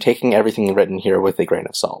 So I'm taking everything written here with a grain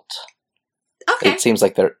of salt. Okay. It seems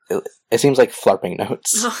like flarping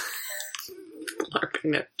notes.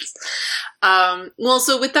 Flarping notes. Well,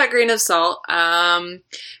 so with that grain of salt,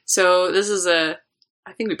 so this is I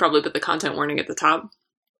think we probably put the content warning at the top.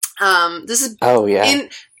 This is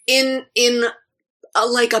in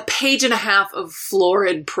like a page and a half of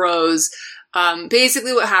florid prose.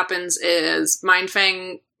 Basically what happens is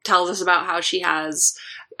Mindfang tells us about how she has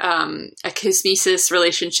a kismesis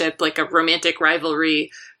relationship, like a romantic rivalry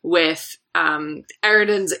with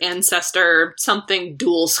Eridan's ancestor, something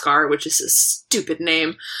Dual Scar, which is a stupid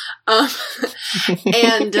name,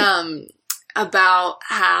 and about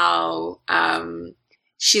how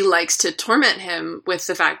she likes to torment him with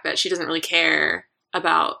the fact that she doesn't really care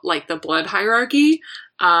about, like, the blood hierarchy.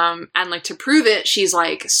 And, like, to prove it, she's,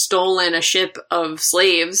 like, stolen a ship of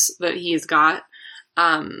slaves that he's got,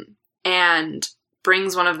 and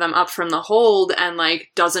brings one of them up from the hold and,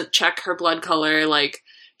 like, doesn't check her blood color. Like,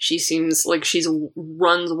 she seems like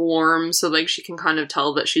runs warm, so, like, she can kind of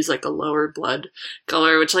tell that she's, like, a lower blood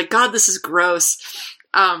color, which, like, God, this is gross.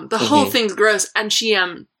 The whole thing's gross. And she,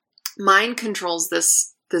 mind controls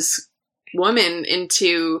this woman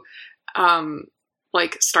into,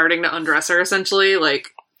 like, starting to undress her, essentially. Like,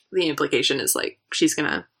 the implication is, like, she's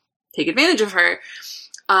gonna take advantage of her.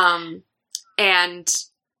 and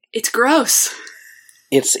it's gross.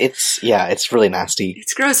 It's really nasty.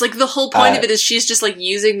 It's gross. Like, the whole point of it is she's just, like,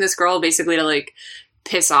 using this girl basically to, like,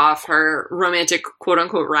 piss off her romantic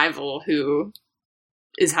quote-unquote rival who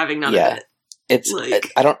is having none of it. It's,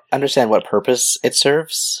 like, I don't understand what purpose it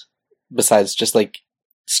serves, besides just, like,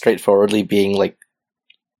 straightforwardly being, like,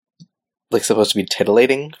 supposed to be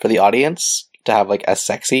titillating for the audience, to have, like, a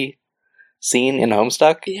sexy scene in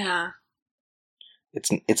Homestuck. Yeah.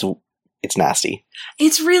 It's nasty.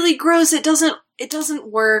 It's really gross. It doesn't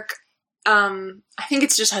work. I think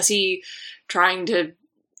it's just Hussey trying to,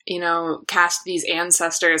 cast these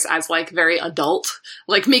ancestors as, like, very adult.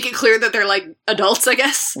 Like, make it clear that they're, like, adults, I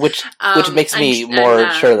guess. Which makes me more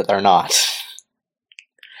sure that they're not.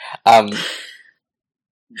 But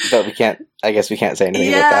I guess we can't say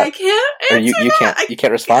anything about that. I can't. You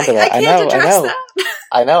can't respond to that. I know. That.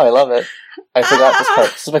 I know, I love it. I forgot this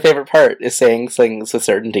part. This is my favorite part, is saying things with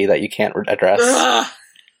certainty that you can't address. Ugh.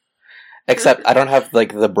 Except I don't have,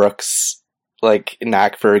 like, the Brooks, like,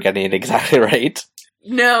 knack for getting it exactly right.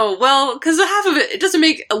 No, well, because half of it doesn't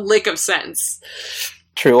make a lick of sense.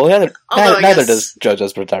 True, well, neither does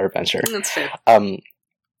JoJo's Bizarre Adventure. That's fair.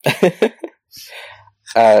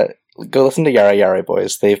 Go listen to Yara Yara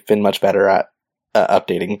Boys. They've been much better at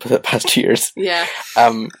updating for the past 2 years. Yeah.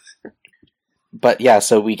 But yeah,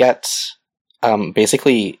 so we get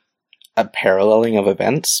basically a paralleling of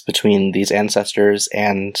events between these ancestors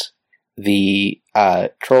and the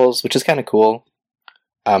trolls, which is kind of cool.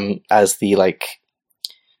 As the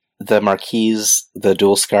Marquise, the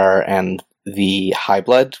Dual Scar, and the High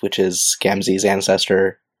Blood, which is Gamzee's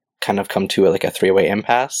ancestor, kind of come to a 3-way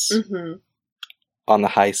impasse on the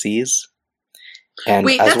high seas. And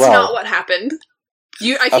wait, that's not what happened.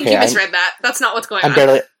 I think you misread that. That's not what's going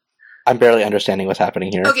on. I'm barely understanding what's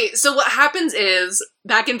happening here. Okay, so what happens is,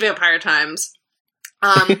 back in Vampire Times,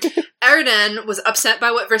 Eridan was upset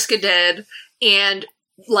by what Vriska did, and,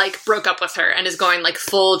 broke up with her, and is going,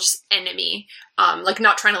 full just enemy.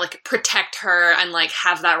 Not trying to, protect her and,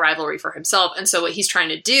 have that rivalry for himself. And so what he's trying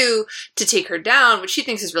to do to take her down, which she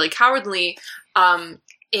thinks is really cowardly,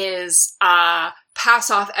 is pass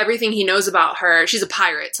off everything he knows about her. She's a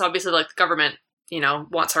pirate, so obviously, the government,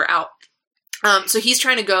 wants her out. So he's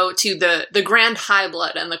trying to go to the Grand High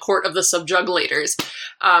Blood and the Court of the Subjugulators.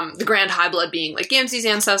 The Grand High Blood being, Gamzee's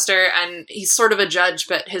ancestor, and he's sort of a judge,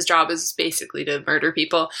 but his job is basically to murder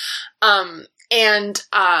people. And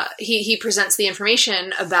he presents the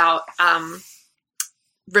information about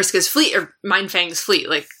Vriska's fleet, or Mindfang's fleet,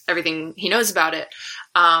 everything he knows about it.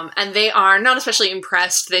 And they are not especially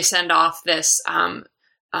impressed. They send off this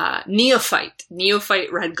neophyte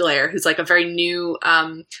Red Glare, who's a very new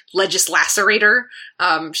legislacerator.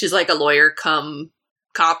 She's a lawyer come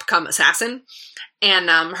cop come assassin, and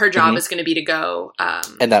her job is going to be to go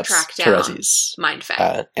and that's track down Terezi's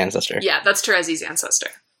Mindfang ancestor. Yeah, that's Terezi's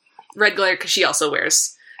ancestor. Red Glare, because she also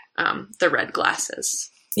wears the red glasses.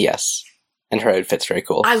 Yes, and her outfit's very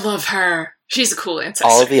cool. I love her. She's a cool ancestor.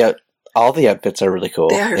 All the outfits are really cool.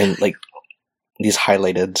 They are. And these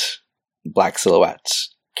highlighted black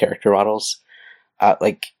silhouettes character models.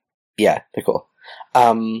 Yeah, they're cool.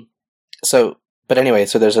 But anyway,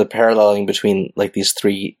 so there's a paralleling between these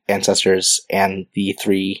 3 ancestors and the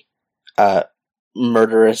 3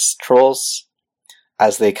 murderous trolls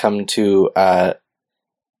as they come to a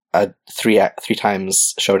 3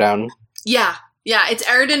 times showdown. Yeah, it's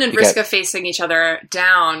Eridan and Vriska facing each other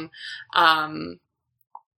down. And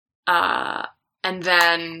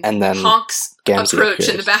then Honk's Gamzee approach appears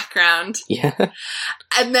in the background. Yeah.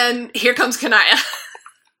 And then here comes Kanaya.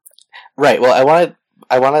 Right, well, I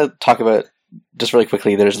want to talk about, just really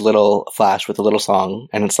quickly, there's a little flash with a little song,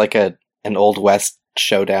 and it's an Old West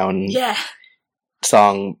showdown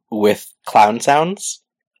song with clown sounds.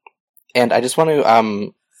 And I just want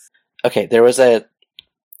to, okay, there was the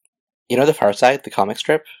Far Side, the comic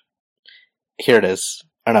strip? Here it is.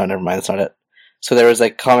 Oh no, never mind, that's not it. So there was a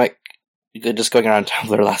comic just going around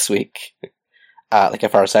Tumblr last week, a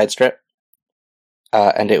Far Side strip,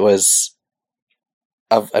 and it was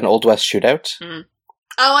of an Old West shootout. Mm.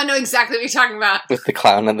 Oh, I know exactly what you're talking about. With the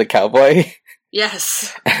clown and the cowboy.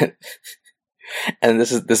 Yes. And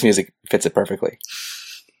this music fits it perfectly.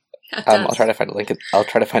 I'll try to find a link. I'll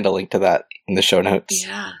try to find a link to that in the show notes.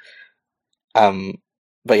 Yeah.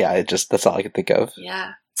 But yeah, that's all I could think of.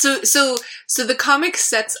 Yeah. So the comic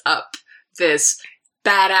sets up this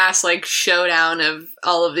badass showdown of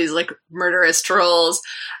all of these murderous trolls,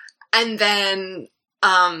 and then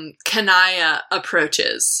Kanaya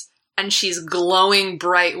approaches, and she's glowing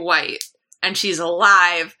bright white, and she's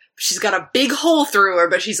alive. She's got a big hole through her,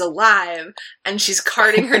 but she's alive, and she's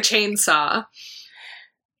carting her chainsaw.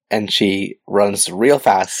 and she runs real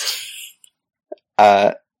fast.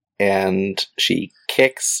 And she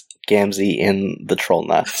kicks Gamzee in the troll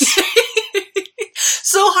nuts.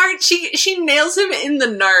 So hard. She nails him in the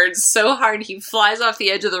nards so hard he flies off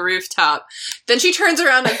the edge of the rooftop. Then she turns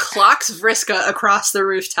around and clocks Vriska across the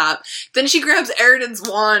rooftop. Then she grabs Eridan's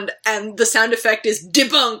wand, and the sound effect is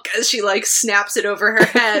debunk as she, like, snaps it over her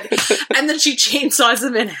head. And then she chainsaws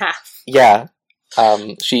him in half. Yeah.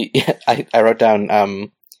 I wrote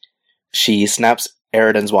down, she snaps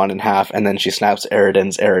Eridan's wand in half, and then she snaps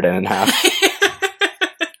Eridan in half.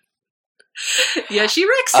 Yeah, she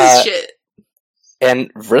wrecks his shit.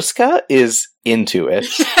 And Vriska is into it.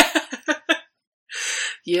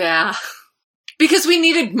 Yeah. Because we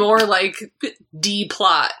needed more, like,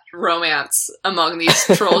 D-plot romance among these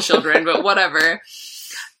troll children, but whatever.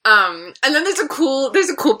 And then there's a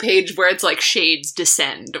cool page where it's, like, shades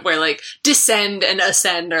descend, where, like, descend and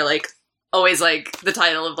ascend are, like, always, like, the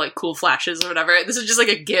title of, like, cool flashes or whatever. This is just, like,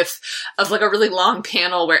 a gif of, like, a really long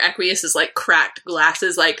panel where Equius's, like, cracked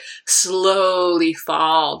glasses, like, slowly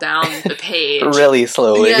fall down the page. Really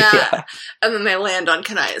slowly. Yeah. And then they land on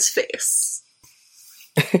Kanaya's face.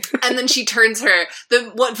 And then she turns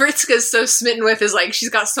what Vriska's so smitten with is, like, she's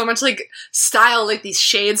got so much, like, style, like, these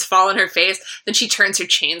shades fall on her face. Then she turns her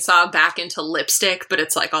chainsaw back into lipstick, but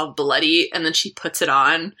it's, like, all bloody, and then she puts it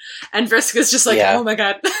on. And Vriska's just like, oh my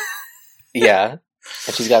god. Yeah.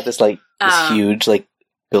 And she's got this, like, huge, like,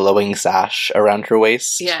 billowing sash around her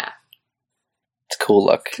waist. Yeah. It's a cool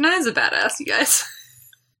look. Kanaya's a badass, you guys.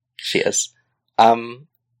 She is. Then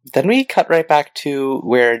we cut right back to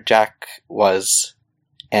where Jack was,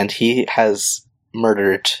 and he has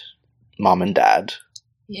murdered Mom and Dad.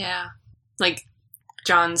 Yeah. Like,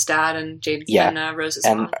 John's dad and Rose's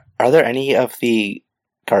and mom. Are there any of the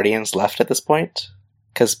Guardians left at this point?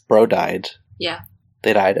 Because Bro died. Yeah.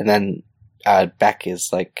 They died, and then Beck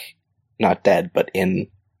is, like, not dead, but in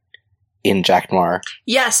Jack Noir.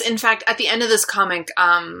 Yes, in fact, at the end of this comic,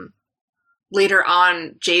 later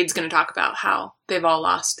on, Jade's going to talk about how they've all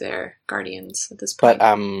lost their guardians at this point.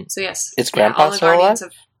 But, so yes. Is Grandpa still alive?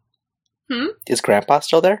 Is Grandpa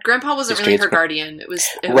still there? Grandpa wasn't really her guardian. It was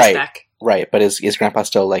right, Beck. Right, but is Grandpa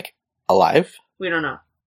still, like, alive? We don't know.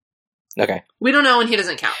 Okay. We don't know, and he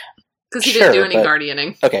doesn't count. Because he didn't do any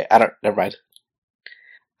guardianing. Okay, never mind.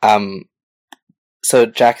 So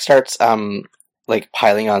Jack starts, like,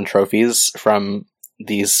 piling on trophies from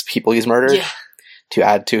these people he's murdered to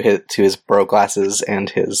add to his bro glasses and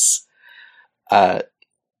his,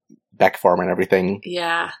 Beck form and everything.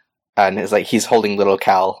 Yeah. And it's like, he's holding little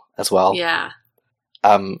Cal as well. Yeah.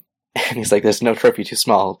 And he's like, there's no trophy too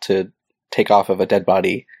small to take off of a dead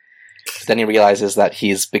body. But then he realizes that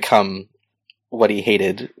he's become what he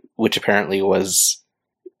hated, which apparently was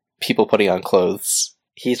people putting on clothes.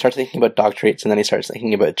 He starts thinking about dog treats, and then he starts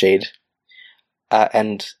thinking about Jade.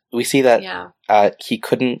 And we see that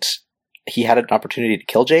he had an opportunity to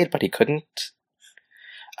kill Jade, but he couldn't.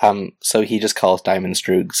 So he just calls Diamond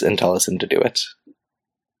Stroogs and tells him to do it.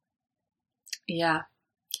 Yeah.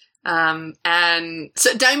 And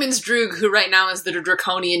so Diamond Droog, who right now is the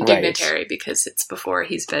Draconian dignitary, because it's before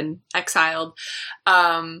he's been exiled.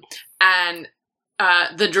 And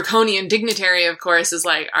the Draconian dignitary, of course, is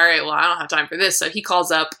like, all right, well, I don't have time for this. So he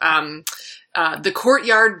calls up the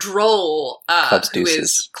courtyard droll, who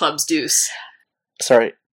is Club's Deuce.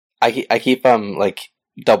 Sorry, I keep like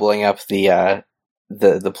doubling up the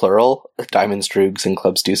plural, Diamond Droogs and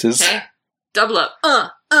Club's Deuces. Okay, double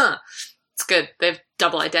up. It's good. They have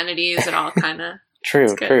double identities and all kind of. True.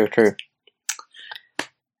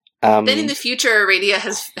 Then in the future, Aradia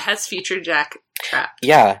has future Jack trapped.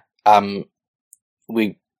 Yeah.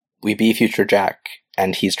 We be future Jack,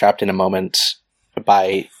 and he's trapped in a moment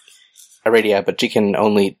by Aradia, but she can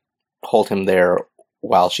only hold him there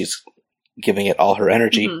while she's giving it all her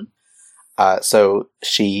energy. Mm-hmm. So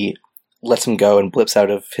she lets him go and blips out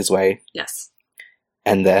of his way. Yes.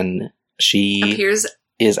 And then she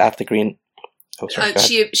is at the green. Oh, sorry.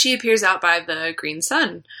 She appears out by the green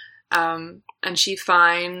sun, and she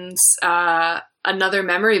finds another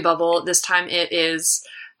memory bubble. This time it is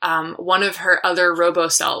one of her other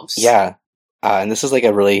robo-selves. Yeah. And this is like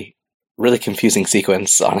a really, really confusing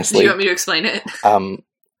sequence, honestly. Do you want me to explain it?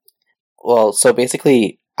 Well, so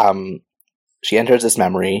basically, she enters this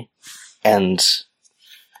memory, and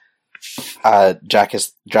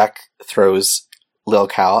Jack throws Lil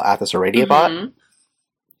Cal at this Aradia bot,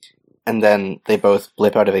 and then they both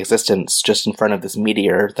blip out of existence just in front of this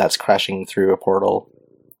meteor that's crashing through a portal.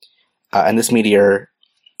 And this meteor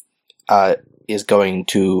is going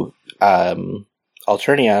to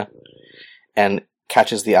Alternia and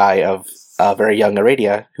catches the eye of a very young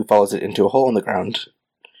Aradia, who follows it into a hole in the ground,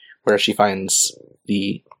 where she finds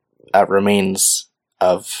the remains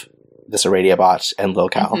of this Aradia bot and Lil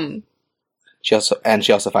Cal. Mm-hmm. She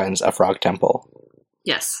also finds a frog temple.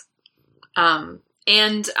 Yes. And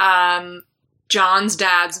John's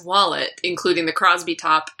dad's wallet, including the Crosby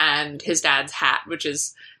top and his dad's hat, which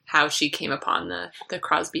is how she came upon the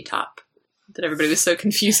Crosby top that everybody was so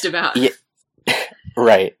confused about. Yeah.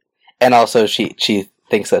 Right. And also she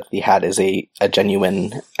thinks that the hat is a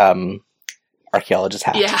genuine archaeologist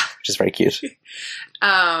hat. Yeah. Which is very cute.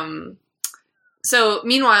 So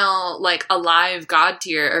meanwhile, like a live god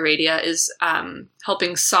tier Aradia is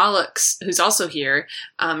helping Solix, who's also here,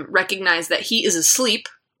 recognize that he is asleep,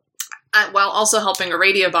 while also helping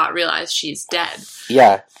Aradia bot realize she's dead.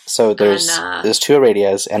 Yeah. So there's 2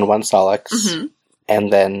 Aradias and 1 Solix, mm-hmm.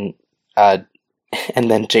 and then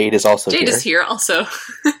Jade is also Jade here. is here also.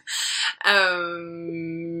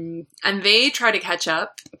 And they try to catch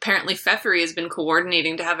up. Apparently Pfeffery has been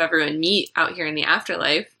coordinating to have everyone meet out here in the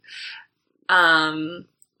afterlife. And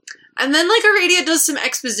then, like, Aradia does some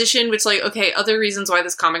exposition, which, like, okay, other reasons why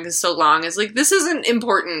this comic is so long is, like, this isn't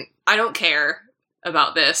important. I don't care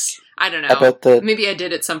about this. I don't know. Maybe I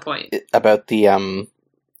did at some point. About the,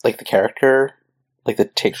 like, the character, like, the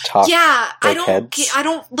TikTok. Yeah, I heads. I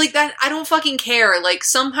don't, like, that, I don't fucking care. Like,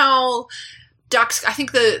 somehow I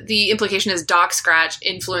think the implication is Doc Scratch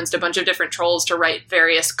influenced a bunch of different trolls to write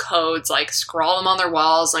various codes, like scrawl them on their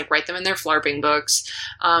walls, like write them in their flarping books.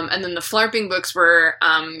 And then the flarping books were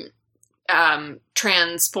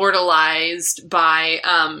transportalized by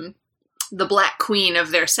the Black Queen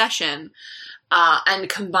of their session, and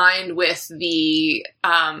combined with the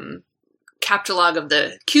captulog of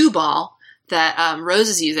the cue ball that Rose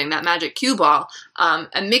is using, that magic cue ball,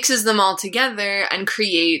 and mixes them all together and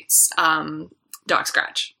creates Doc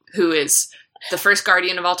Scratch, who is the first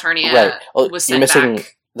guardian of Alternia. Right. Well, was you're sent missing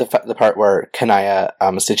back. the part where Kanaya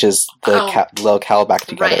stitches Lil Cal back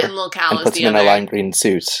together, right, and Lil Cal and puts him in a lime green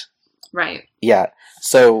suit. Right. Yeah.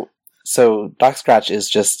 So Doc Scratch is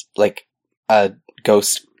just like a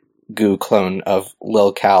ghost goo clone of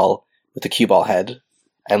Lil Cal with a cue ball head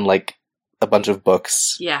and like a bunch of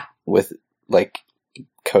books. Yeah. With like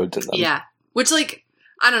codes in them. Yeah. Which, like,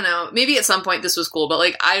 I don't know. Maybe at some point this was cool, but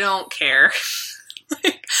like I don't care.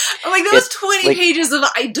 like there was 20 pages of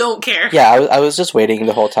I don't care. Yeah, I was just waiting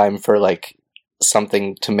the whole time for like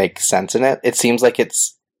something to make sense in it. It seems like it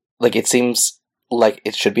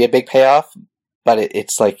should be a big payoff, but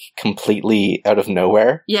it's like completely out of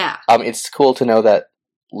nowhere. Yeah. It's cool to know that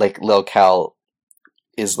like Lil Cal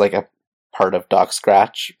is like a part of Doc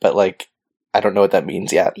Scratch, but like I don't know what that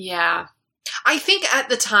means yet. Yeah. I think at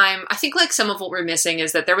the time, like some of what we're missing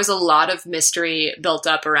is that there was a lot of mystery built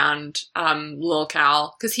up around Lil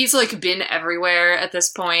Cal, because he's like been everywhere at this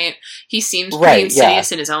point. He seems pretty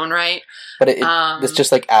insidious in his own right. But this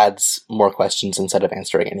just like adds more questions instead of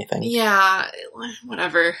answering anything. Yeah,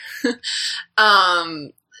 whatever.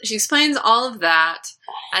 She explains all of that,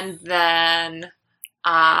 and then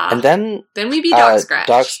we beat Doc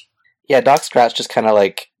Scratch. Doc Scratch just kind of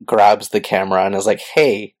like grabs the camera and is like,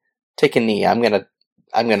 "Hey, take a knee. I'm gonna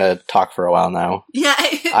talk for a while now. Yeah,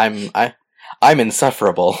 I'm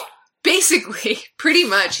insufferable." Basically, pretty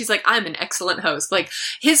much. He's like, I'm an excellent host. Like,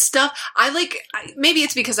 his stuff, maybe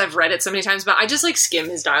it's because I've read it so many times, but I just, like, skim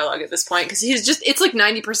his dialogue at this point, because it's, like,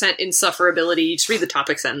 90% insufferability. You just read the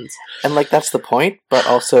topic sentence. And, like, that's the point, but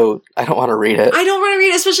also, I don't want to read it. I don't want to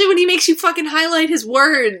read it, especially when he makes you fucking highlight his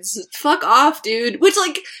words. Fuck off, dude. Which,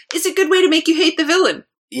 like, is a good way to make you hate the villain.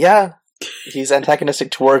 Yeah. He's antagonistic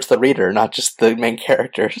towards the reader, not just the main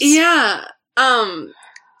characters. Yeah.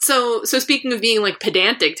 So speaking of being, like,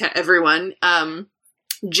 pedantic to everyone,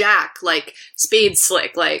 Jack, like, Spade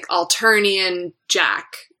Slick, like, Alternian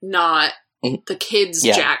Jack, not the kid's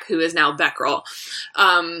Jack, who is now Beckerel,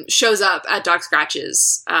 shows up at Doc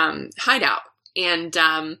Scratch's hideout, and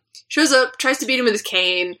shows up, tries to beat him with his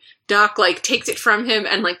cane. Doc, like, takes it from him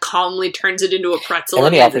and, like, calmly turns it into a pretzel and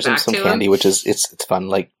then he hands offers it him back some to candy, him. which is, it's fun.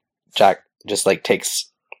 Like, Jack just, like, takes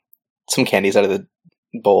some candies out of the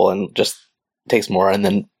bowl and just takes more and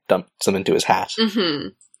then dumps them into his hat. Mm-hmm.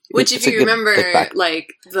 Which, if you remember,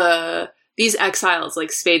 like, these exiles,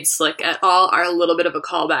 like Spade Slick et al., are a little bit of a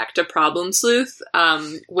callback to Problem Sleuth,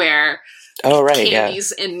 where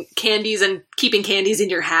candies and keeping candies in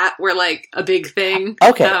your hat were, like, a big thing.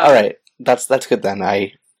 Okay, alright. That's good then.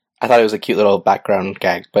 I thought it was a cute little background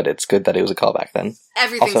gag, but it's good that it was a callback then.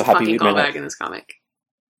 Everything's also, a fucking callback in this comic.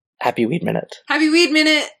 Happy Weed Minute. Happy Weed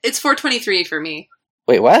Minute. It's 4:23 for me.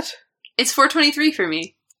 Wait, what? It's 4:23 for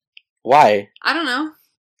me. Why? I don't know.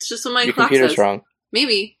 It's just what my Your clock computer's says. wrong.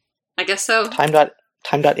 Maybe. I guess so. Time dot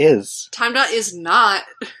is. Time dot is not.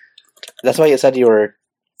 That's why you said you were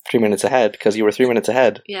 3 minutes ahead because you were 3 minutes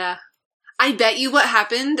ahead. Yeah. I bet you what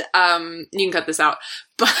happened, you can cut this out,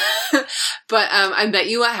 but I bet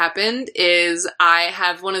you what happened is I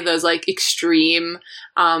have one of those, like, extreme,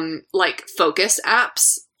 like, focus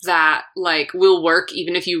apps that, like, will work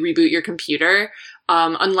even if you reboot your computer,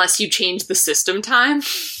 unless you change the system time.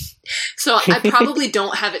 So I probably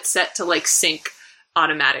don't have it set to, like, sync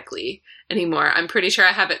automatically anymore. I'm pretty sure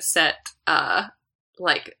I have it set,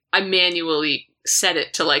 like, I manually set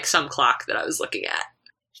it to, like, some clock that I was looking at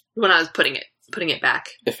when I was putting it back.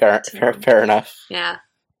 Fair enough. Yeah.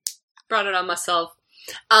 Brought it on myself.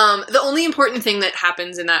 The only important thing that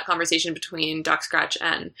happens in that conversation between Doc Scratch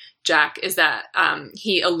and Jack is that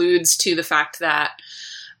he alludes to the fact that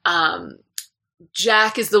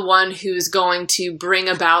Jack is the one who's going to bring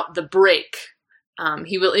about the break.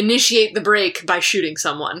 He will initiate the break by shooting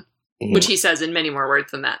someone, which he says in many more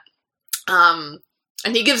words than that. And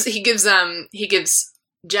he gives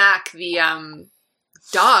Jack the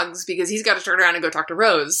dogs because he's got to turn around and go talk to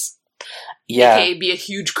Rose. Yeah. AKA be a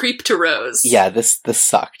huge creep to Rose. Yeah, this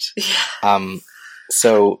sucked. Yeah.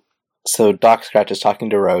 So Doc Scratch is talking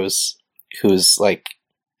to Rose, who's like,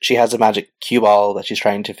 she has a magic cue ball that she's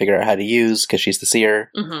trying to figure out how to use because she's the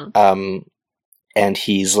seer. Mm-hmm. And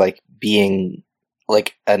he's like being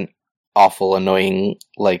like an awful, annoying,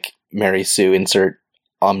 like Mary Sue insert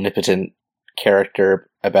omnipotent character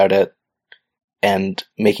about it, and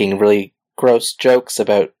making really gross jokes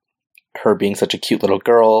about her being such a cute little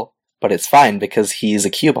girl, but it's fine because he's a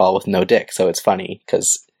cue ball with no dick, so it's funny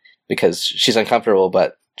because she's uncomfortable,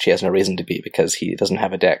 but she has no reason to be because he doesn't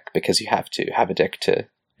have a dick, because you have to have a dick to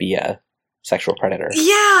be a sexual predator.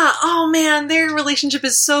 Yeah, oh man, their relationship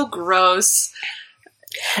is so gross.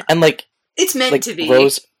 And like, it's meant like, to be.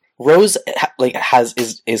 Rose like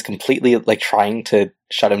is completely like trying to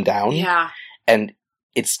shut him down. Yeah. And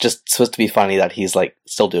it's just supposed to be funny that he's like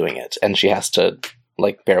still doing it, and she has to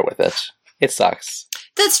like bear with it. It sucks.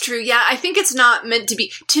 That's true. Yeah, I think it's not meant to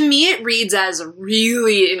be. To me, it reads as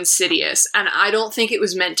really insidious, and I don't think it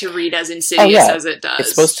was meant to read as insidious as it does.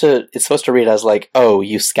 It's supposed to read as like, oh,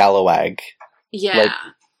 you scalawag. Yeah.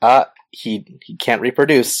 Like, he can't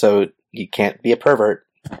reproduce, so he can't be a pervert.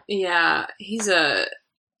 Yeah,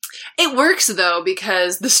 It works, though,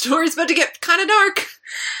 because the story's about to get kind of dark.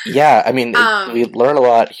 Yeah, I mean, we learn a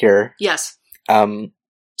lot here. Yes.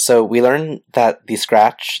 So we learn that the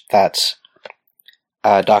scratch that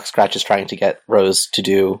Doc Scratch is trying to get Rose to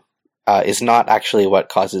do is not actually what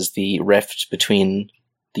causes the rift between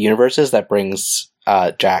the universes that brings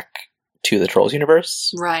Jack to the Trolls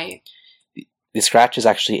universe. Right. The scratch is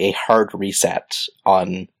actually a hard reset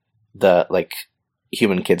on the, like,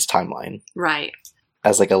 human kids timeline. Right.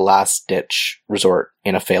 As like a last-ditch resort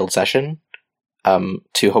in a failed session,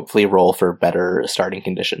 to hopefully roll for better starting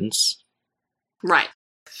conditions. Right.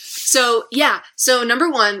 So, yeah. So, number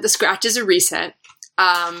one, the scratch is a reset.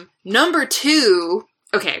 Number two,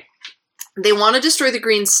 okay, they want to destroy the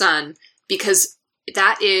Green Sun because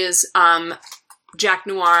that is Jack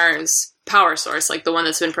Noir's power source, like the one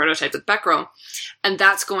that's been prototyped with Becquerel, and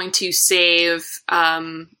that's going to save,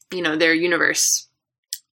 their universe.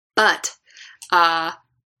 But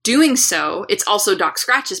doing so, it's also Doc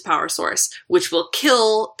Scratch's power source, which will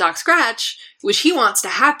kill Doc Scratch, which he wants to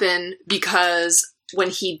happen because when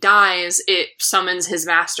he dies, it summons his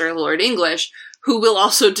master, Lord English, who will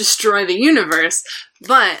also destroy the universe.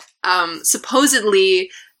 But supposedly,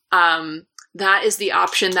 that is the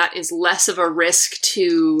option that is less of a risk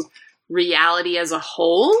to reality as a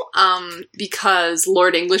whole, because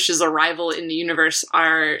Lord English's arrival in the universe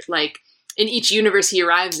are, like, in each universe he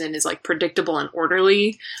arrives in is, like, predictable and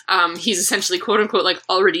orderly. He's essentially, quote-unquote, like,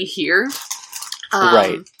 already here.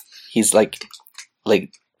 Right. He's, like,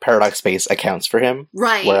 paradox space accounts for him.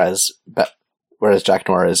 Right. Whereas Jack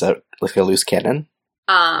Noir is like a loose cannon.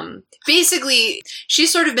 Basically,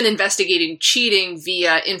 she's sort of been investigating cheating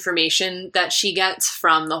via information that she gets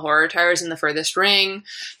from the horror towers in the Furthest Ring,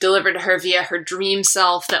 delivered to her via her dream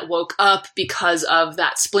self that woke up because of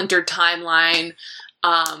that splintered timeline,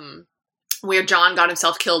 where John got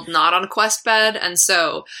himself killed not on a quest bed, and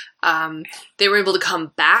so they were able to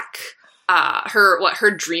come back.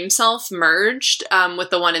 Her dream self merged with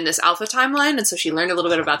the one in this alpha timeline, and so she learned a little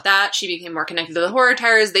bit about that. She became more connected to the horror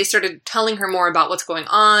towers. They started telling her more about what's going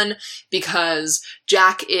on because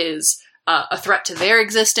Jack is a threat to their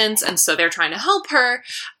existence, and so they're trying to help her.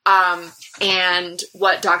 And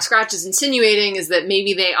what Doc Scratch is insinuating is that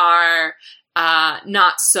maybe they are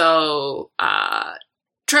not so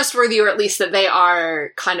trustworthy, or at least that they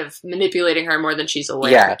are kind of manipulating her more than she's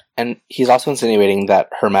aware. Yeah, and he's also insinuating that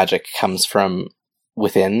her magic comes from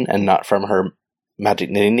within and not from her magic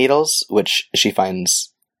knitting needles, which she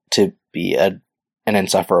finds to be an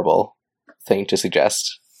insufferable thing to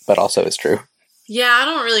suggest, but also is true. Yeah, I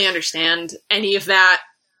don't really understand any of that.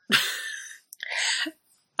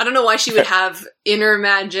 I don't know why she would have inner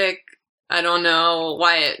magic. I don't know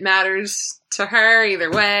why it matters to her either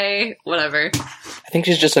way. Whatever. I think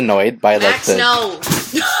she's just annoyed by Max, like the... no.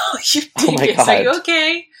 You Oh my dingus. God. Are you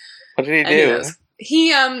okay? What did he do?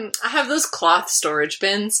 I have those cloth storage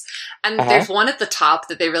bins, and there's one at the top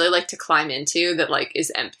that they really like to climb into that, like,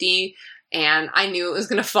 is empty, and I knew it was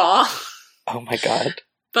gonna fall. Oh my God.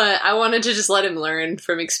 But I wanted to just let him learn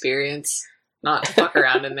from experience, not to fuck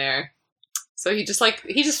around in there. So he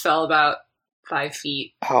just fell about 5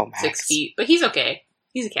 feet, Oh, Max. 6 feet, but he's okay.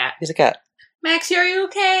 He's a cat. He's a cat. Max, are you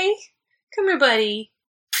okay? Come here, buddy.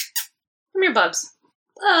 Come here, Bubs.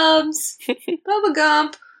 Bubs. Bubba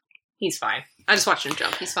Gump. He's fine. I just watched him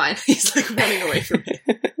jump. He's fine. He's like running away from me.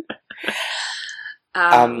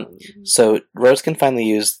 So Rose can finally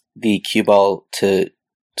use the cue ball to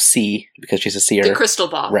see, because she's a seer. The crystal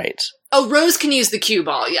ball. Right. Oh, Rose can use the cue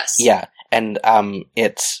ball, yes. Yeah, and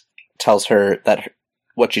it tells her that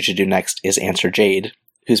what she should do next is answer Jade,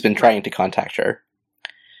 who's been trying to contact her.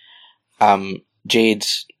 Jade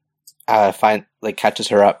catches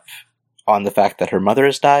her up on the fact that her mother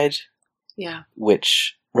has died. Yeah.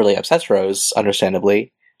 Which really upsets Rose,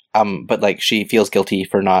 understandably. But like she feels guilty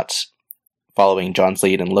for not following John's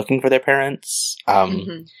lead and looking for their parents.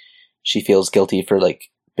 She feels guilty for like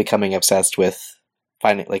becoming obsessed with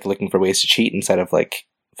looking for ways to cheat instead of like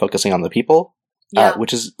focusing on the people. Yeah.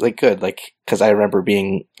 Which is like good, like because I remember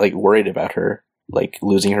being like worried about her like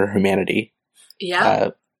losing her humanity. Yeah.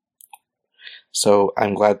 So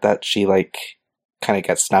I'm glad that she like kind of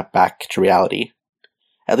gets snapped back to reality,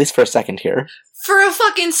 at least for a second here. For a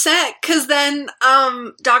fucking sec, because then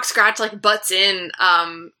Doc Scratch like butts in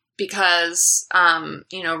because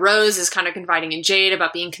Rose is kind of confiding in Jade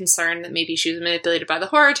about being concerned that maybe she was manipulated by the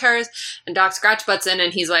horror terrors, and Doc Scratch butts in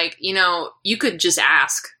and he's like, you could just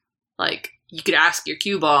ask, like you could ask your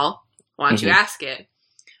cue ball. Why don't you ask it?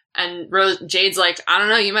 And Jade's like, I don't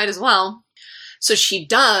know, you might as well. So she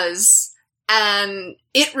does. And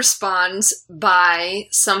it responds by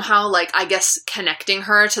somehow, like, I guess, connecting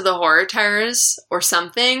her to the horror terrors or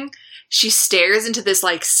something. She stares into this,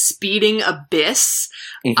 like, speeding abyss.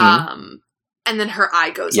 And then her eye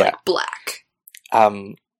goes, like, black.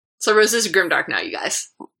 So Rose is grimdark now, you guys.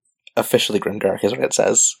 Officially grimdark is what it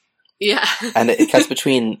says. Yeah. And it cuts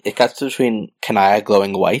between Kanaya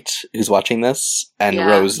glowing white, who's watching this, and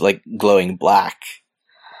Rose, like, glowing black.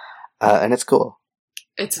 And it's cool.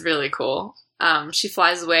 It's really cool. She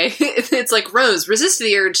flies away. It's like, Rose, resist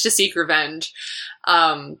the urge to seek revenge.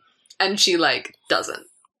 And she, like, doesn't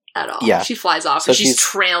at all. Yeah. She flies off, so and she's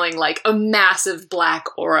trailing, like, a massive black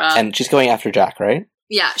aura. And she's going after Jack, right?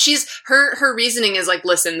 Yeah, her reasoning is like,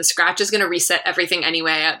 listen, the Scratch is going to reset everything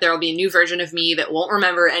anyway. There will be a new version of me that won't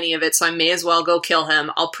remember any of it, so I may as well go kill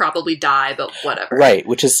him. I'll probably die, but whatever. Right,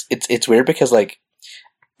 which is, it's weird because, like,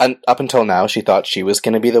 up until now, she thought she was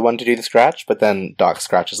going to be the one to do the scratch, but then Doc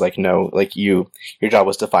Scratch is like, no, like, your job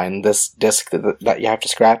was to find this disc that you have to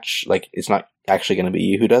scratch. Like, it's not actually going to be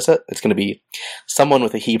you who does it. It's going to be someone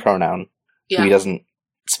with a he pronoun who he doesn't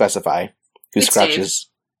specify, who scratches.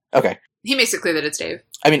 Dave. Okay. He makes it clear that it's Dave.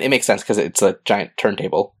 I mean, it makes sense because it's a giant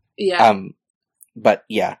turntable. Yeah. But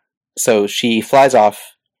yeah. So she flies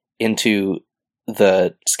off into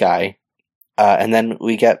the sky, and then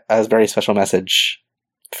we get a very special message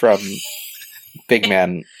from Big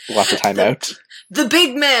Man wants a timeout. The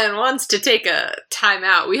Big Man wants to take a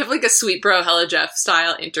timeout. We have like a Sweet Bro Hella Jeff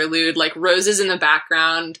style interlude, like roses in the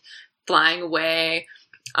background, flying away.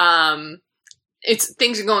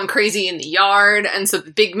 Things are going crazy in the yard, and so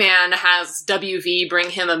the Big Man has WV bring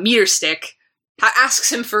him a meter stick,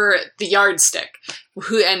 asks him for the yardstick,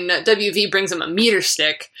 and WV brings him a meter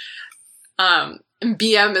stick. And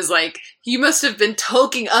BM is like, you must have been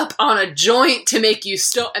toking up on a joint to make you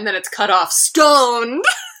and then it's cut off, stoned.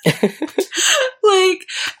 Like,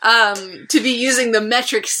 to be using the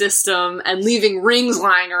metric system and leaving rings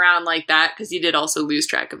lying around like that, because he did also lose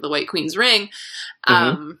track of the White Queen's ring.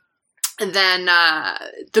 And then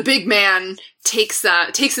the Big Man takes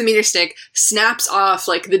the meter stick, snaps off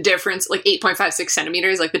like the difference, like 8.56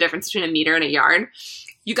 centimeters, like the difference between a meter and a yard.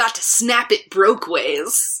 You got to snap it broke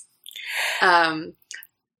ways.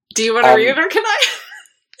 Do you want to read it, or can I?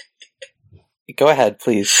 Go ahead,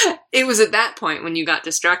 please. It was at that point when you got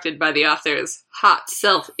distracted by the author's hot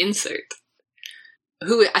self-insert,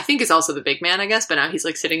 who I think is also the Big Man, I guess, but now he's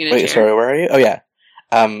like sitting in a chair. Wait, sorry, where are you? Oh, yeah.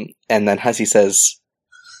 And then Hussey says,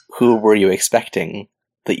 who were you expecting?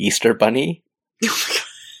 The Easter Bunny? Oh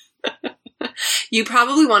my God. You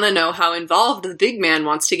probably want to know how involved the big man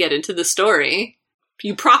wants to get into the story.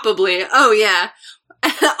 You probably, oh yeah.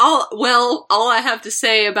 All I have to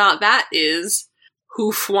say about that is,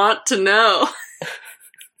 hoof want to know.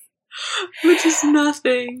 Which is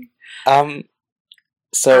nothing.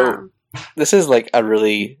 So, this is like a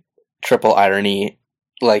really triple irony,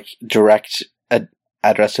 like direct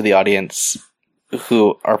address to the audience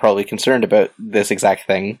who are probably concerned about this exact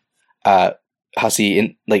thing. Hussey's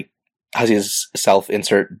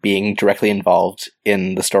self-insert being directly involved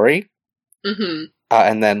in the story. Mm-hmm.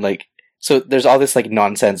 And then, like, so there's all this, like,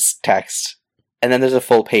 nonsense text, and then there's a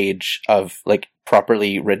full page of, like,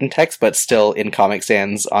 properly written text, but still in Comic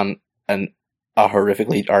Sans on a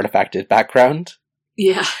horrifically artifacted background.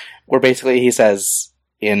 Yeah. Where basically he says,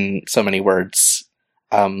 in so many words,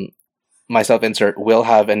 my self-insert will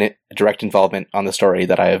have a direct involvement on the story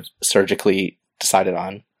that I have surgically decided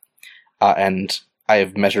on, and I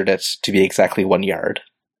have measured it to be exactly 1 yard.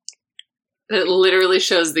 It literally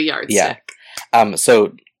shows the yardstick. Yeah.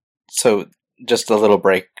 So just a little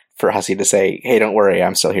break for Hussey to say, hey, don't worry,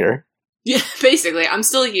 I'm still here. Yeah, basically, I'm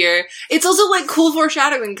still here. It's also, like, cool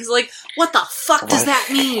foreshadowing, because, like, what the fuck does that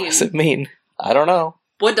mean? What does it mean? I don't know.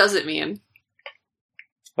 What does it mean?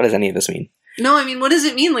 What does any of this mean? No, I mean, what does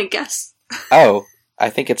it mean? Like, guess. Oh,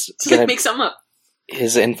 I think it's Just, like, make something up.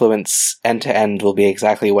 His influence end to end will be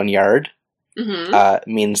exactly 1 yard.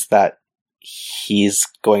 Mm-hmm. Means that he's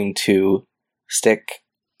going to stick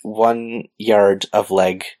 1 yard of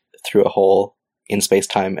leg through a hole in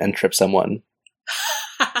space-time and trip someone.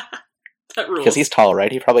 That rules. Because he's tall, right?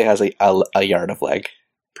 He probably has a yard of leg.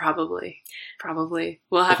 Probably.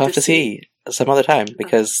 We'll have to see some other time,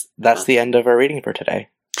 because that's the end of our reading for today.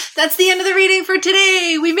 That's the end of the reading for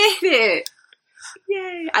today! We made it!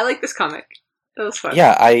 Yay! I like this comic. That was fun.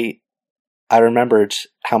 Yeah, I remembered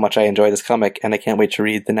how much I enjoy this comic, and I can't wait to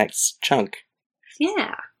read the next chunk.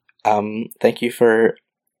 Yeah. Thank you for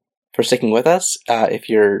sticking with us. If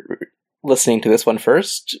you're listening to this one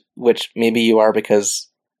first, which maybe you are because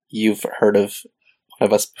you've heard of one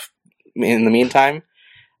of us in the meantime,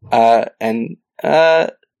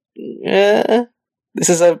 this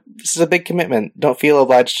is a big commitment. Don't feel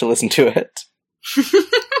obliged to listen to it.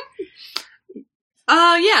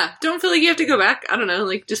 Yeah. Don't feel like you have to go back. I don't know.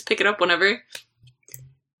 Like, just pick it up whenever.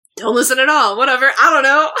 Don't listen at all. Whatever. I don't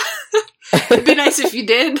know. It'd be nice if you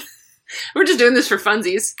did. We're just doing this for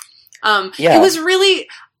funsies. Yeah. It was really,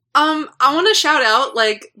 I want to shout out,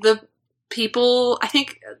 like, the people, I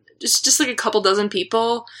think, just like a couple dozen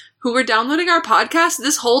people who were downloading our podcast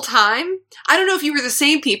this whole time. I don't know if you were the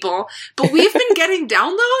same people, but we've been getting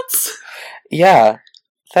downloads. Yeah.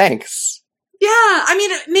 Thanks. Yeah. I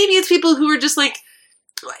mean, maybe it's people who are just like,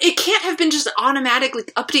 it can't have been just automatic,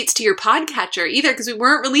 like, updates to your podcatcher either, because we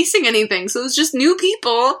weren't releasing anything. So it was just new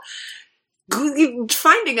people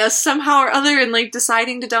finding us somehow or other and, like,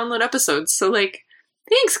 deciding to download episodes. So, like,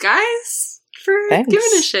 thanks, guys, for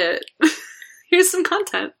giving a shit. Here's some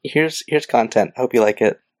content. Here's content. Hope you like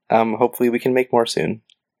it. Hopefully we can make more soon.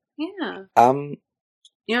 Yeah.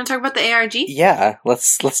 You want to talk about the ARG? Yeah.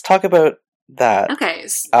 Let's talk about that. Okay.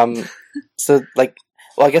 So, like,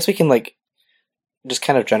 well, I guess we can, like, just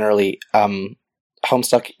kind of generally,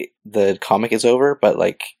 Homestuck, the comic is over, but,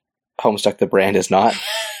 like, Homestuck, the brand, is not.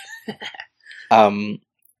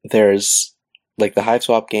 There's, like, the Hive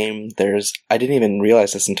Swap game. I didn't even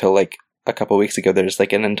realize this until, like, a couple weeks ago. There's,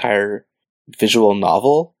 like, an entire visual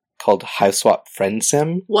novel called Hive Swap Friend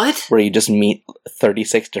Sim. What? Where you just meet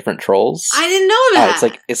 36 different trolls. I didn't know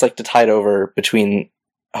that. It's like to tide over between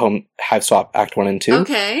Hive Swap Act 1 and 2.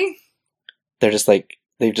 Okay. They're just, like,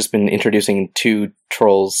 they've just been introducing 2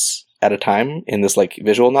 trolls at a time in this, like,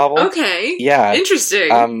 visual novel. Okay. Yeah.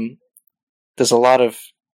 Interesting. There's a lot of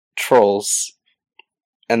trolls,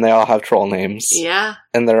 and they all have troll names. Yeah.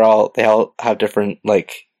 And they all have different,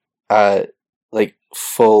 like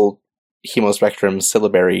full hemospectrum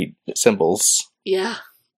syllabary symbols. Yeah.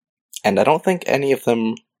 And I don't think any of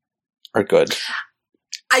them are good.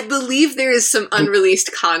 I believe there is some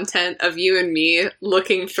unreleased content of you and me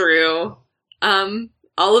looking through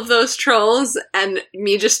all of those trolls and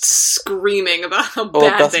me just screaming about how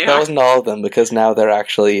bad they are. That wasn't all of them, because now they're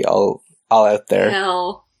actually all out there.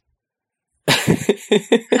 Hell.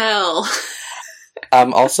 Hell.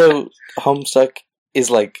 Also, Homestuck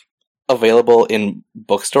is, like, available in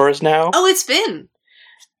bookstores now. Oh, it's been.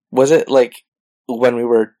 Was it, like, when we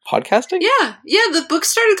were podcasting? Yeah. Yeah, the book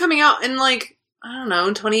started coming out in, like, I don't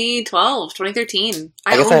know, 2012, 2013.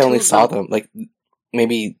 I guess I only saw them. Like,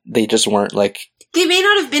 maybe they just weren't, like... They may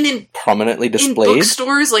not have been in... prominently displayed. In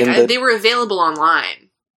bookstores, like, they were available online.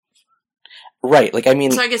 Right, like, I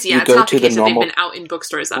mean, So I guess, yeah, you it's go not to the case that normal... they've been out in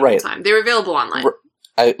bookstores that Right. whole time. They were available online.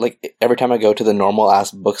 I like, every time I go to the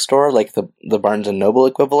normal-ass bookstore, like the Barnes & Noble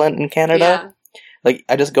equivalent in Canada, like,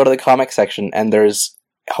 I just go to the comic section, and there's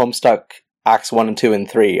Homestuck Acts 1 and 2 and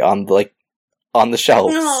 3 on the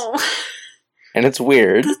shelves. No. And it's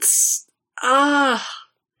weird.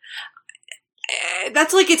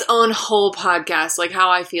 That's like its own whole podcast, like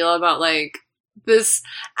how I feel about like this,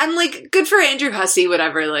 and like good for Andrew Hussey,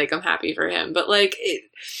 whatever, like I'm happy for him, but like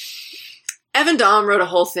Evan Dahm wrote a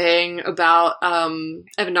whole thing about Evan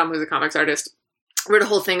Dahm, who's a comics artist, wrote a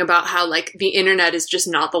whole thing about how like the internet is just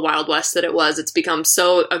not the Wild West that it was. It's become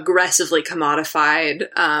so aggressively commodified,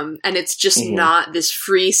 and it's just not this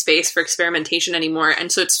free space for experimentation anymore.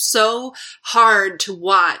 And so it's so hard to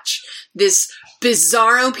watch this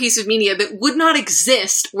bizarro piece of media that would not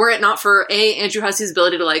exist were it not for Andrew Hussey's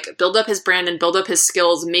ability to like build up his brand and build up his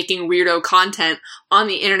skills making weirdo content on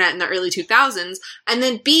the internet in the early 2000s, and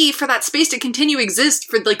then B, for that space to continue exist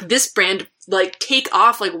for like this brand like take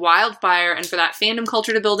off like wildfire, and for that fandom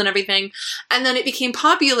culture to build and everything. And then it became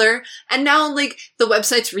popular, and now like the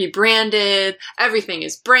website's rebranded, everything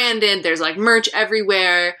is branded, there's like merch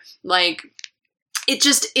everywhere, like it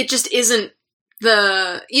just isn't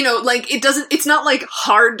the, you know, like it's not like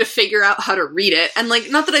hard to figure out how to read it. And like,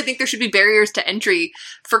 not that I think there should be barriers to entry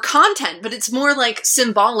for content, but it's more like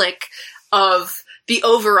symbolic of the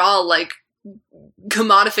overall like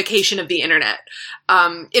commodification of the internet,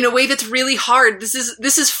 in a way that's really hard. This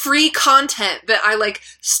is free content that I like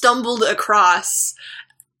stumbled across,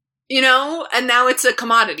 you know, and now it's a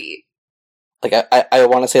commodity. Like, I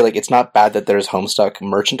want to say, like, it's not bad that there's Homestuck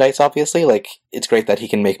merchandise, obviously. Like, it's great that he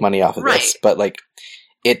can make money off of this. But, like,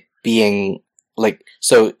 it being, like,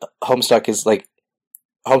 so Homestuck is, like,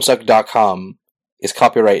 Homestuck.com is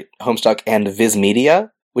copyright Homestuck and Viz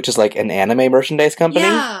Media, which is, like, an anime merchandise company.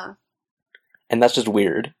 Yeah. And that's just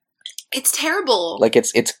weird. It's terrible. Like,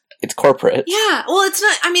 it's corporate. Yeah. Well, it's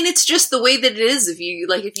not, I mean, it's just the way that it is. If you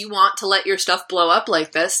want to let your stuff blow up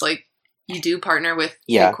like this, like, you do partner with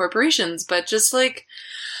big corporations, but just like...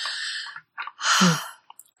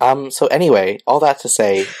 So anyway, all that to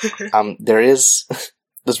say, there's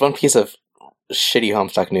one piece of shitty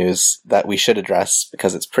Homestuck news that we should address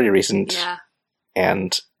because it's pretty recent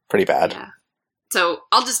and pretty bad. Yeah. So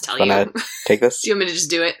I'll just tell you. Take this? Do you want me to just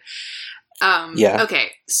do it? Yeah.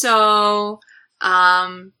 Okay. So,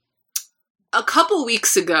 a couple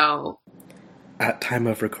weeks ago, at time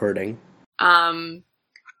of recording,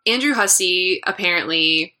 Andrew Hussey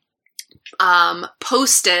apparently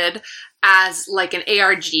posted as like an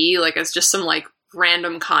ARG, like as just some like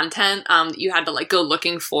random content that you had to like go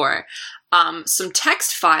looking for, some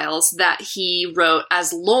text files that he wrote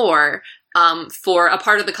as lore for a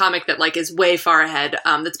part of the comic that like is way far ahead,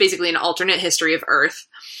 that's basically an alternate history of Earth,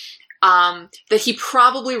 that he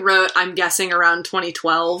probably wrote, I'm guessing, around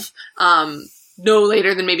 2012, no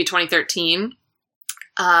later than maybe 2013.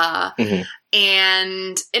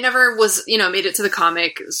 And it never was, you know, made it to the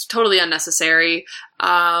comic. It was totally unnecessary.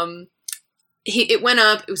 It went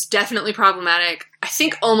up. It was definitely problematic. I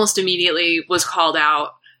think almost immediately was called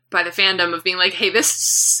out by the fandom of being like, hey, this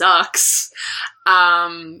sucks.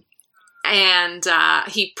 And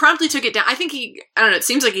he promptly took it down. I think I don't know, it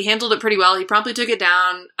seems like he handled it pretty well. He promptly took it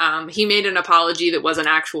down. He made an apology that was an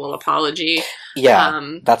actual apology.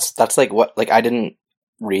 Yeah. That's like what, like, I didn't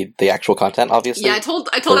read the actual content, obviously. Yeah, I told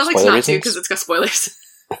Alex not to because it's got spoilers.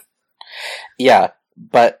 Yeah,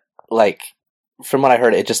 but like from what I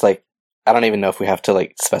heard, it just like, I don't even know if we have to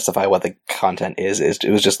like specify what the content is. It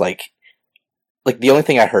was just like the only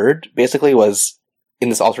thing I heard basically was, in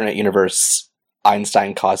this alternate universe,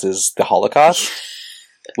 Einstein causes the Holocaust,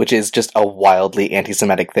 which is just a wildly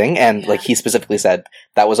anti-Semitic thing. And like he specifically said,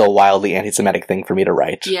 that was a wildly anti-Semitic thing for me to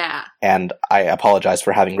write. Yeah. And I apologize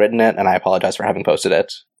for having written it, and I apologize for having posted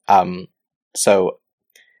it. So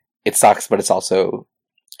it sucks, but it's also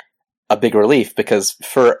a big relief, because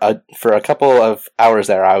for a couple of hours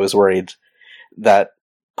there, I was worried that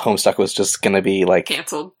Homestuck was just going to be like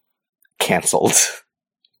canceled.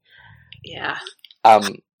 Yeah.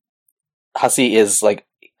 Hussey is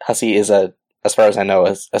as far as I know,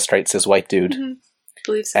 a straight cis white dude. Mm-hmm.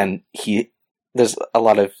 Believe so. And there's a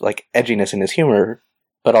lot of like edginess in his humor,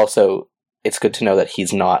 but also it's good to know that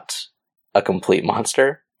he's not a complete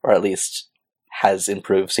monster, or at least has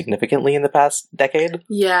improved significantly in the past decade.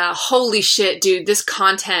 Yeah, holy shit, dude. This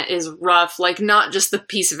content is rough. Like, not just the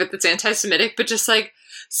piece of it that's anti-Semitic, but just like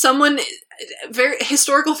very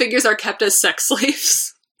historical figures are kept as sex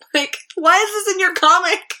slaves. Like, why is this in your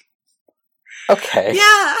comic? Okay.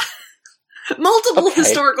 Yeah. Multiple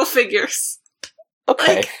historical figures.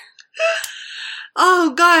 Okay. Like,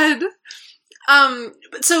 oh, God.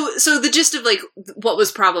 So the gist of, like, what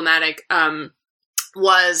was problematic,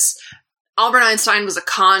 was Albert Einstein was a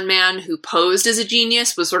con man who posed as a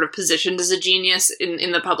genius, was sort of positioned as a genius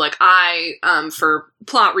in the public eye, for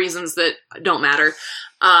plot reasons that don't matter,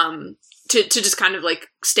 to just kind of, like,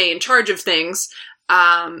 stay in charge of things.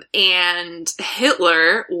 And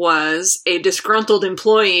Hitler was a disgruntled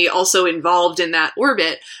employee also involved in that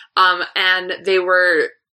orbit. And they were,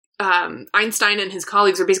 Einstein and his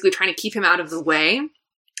colleagues were basically trying to keep him out of the way.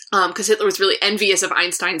 Cause Hitler was really envious of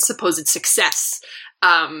Einstein's supposed success.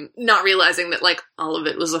 Not realizing that, like, all of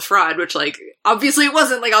it was a fraud, which, like, obviously it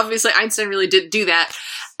wasn't. Like, obviously Einstein really did do that.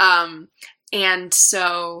 And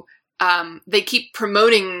so, they keep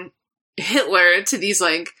promoting Hitler to these,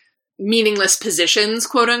 like, meaningless positions,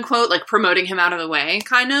 quote unquote, like promoting him out of the way,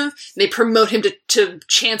 kind of. They promote him to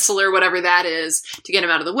chancellor, whatever that is, to get him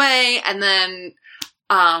out of the way. And then,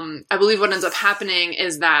 I believe what ends up happening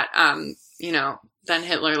is that, then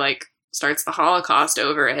Hitler, like, starts the Holocaust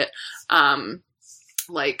over it.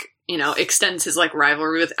 Extends his, like,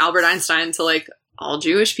 rivalry with Albert Einstein to, like, all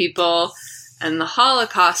Jewish people. And the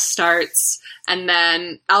Holocaust starts. And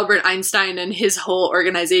then Albert Einstein and his whole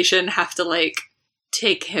organization have to, like,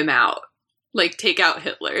 take him out. Like, take out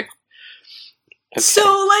Hitler. Okay. So,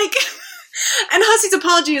 like, and Hussey's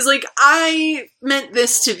apology is, like, I meant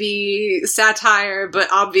this to be satire, but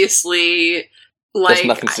obviously, like, there's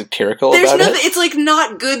nothing satirical about it? It's, like,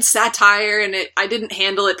 not good satire, and I didn't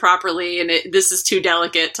handle it properly, and this is too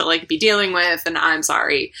delicate to, like, be dealing with, and I'm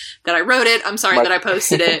sorry that I wrote it. I'm sorry that I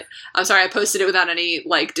posted it. I'm sorry I posted it without any,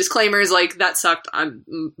 like, disclaimers. Like, that sucked.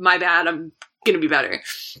 My bad. I'm gonna be better.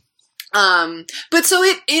 But so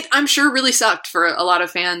it, I'm sure, really sucked for a lot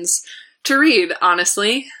of fans to read,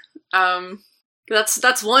 honestly.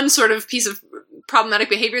 That's one sort of piece of problematic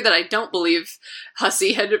behavior that I don't believe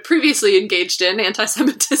Hussey had previously engaged in,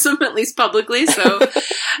 anti-Semitism, at least publicly, so,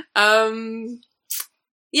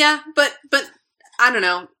 yeah, but I don't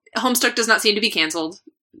know. Homestuck does not seem to be cancelled,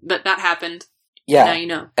 but that happened. Yeah. Now you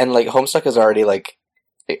know. And, like, Homestuck is already, like,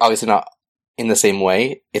 obviously not in the same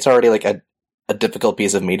way. It's already, like, a difficult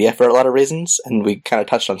piece of media for a lot of reasons, and we kind of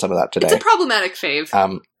touched on some of that today. It's a problematic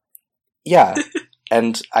fave. Yeah,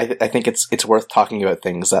 and I think it's worth talking about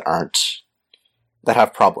things that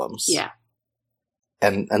have problems. Yeah.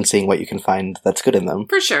 And seeing what you can find that's good in them.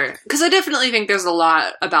 For sure. Because I definitely think there's a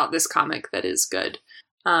lot about this comic that is good.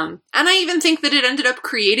 And I even think that it ended up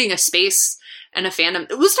creating a space and a fandom.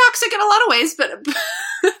 It was toxic in a lot of ways, but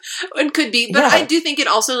it could be. But yeah. I do think it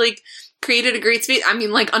also, like, created a great space. I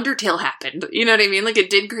mean, like, Undertale happened. You know what I mean? Like,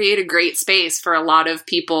 it did create a great space for a lot of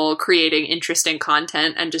people creating interesting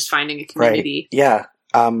content and just finding a community. Right. Yeah.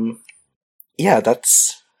 Yeah,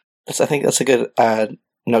 that's I think that's a good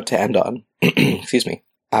note to end on. Excuse me.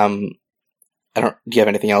 Do you have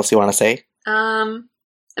anything else you want to say? I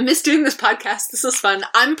miss doing this podcast. This is fun.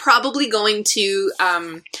 I'm probably going to,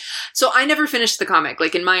 so I never finished the comic.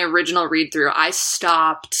 Like, in my original read through, I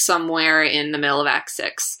stopped somewhere in the middle of Act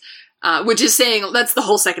 6. Which is saying that's the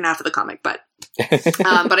whole second half of the comic, but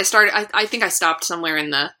I think I stopped somewhere in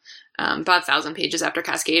the about 1,000 pages after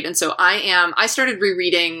Cascade, and so I started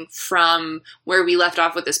rereading from where we left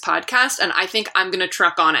off with this podcast, and I think I'm gonna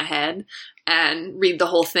truck on ahead and read the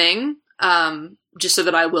whole thing, just so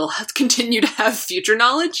that I will continue to have future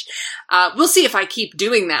knowledge. We'll see if I keep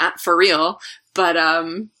doing that for real, but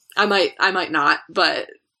I might not, but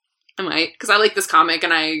I might, because I like this comic,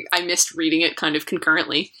 and I missed reading it kind of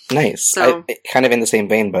concurrently. Nice. So, kind of in the same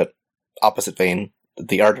vein, but opposite vein,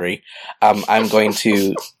 the artery. I'm going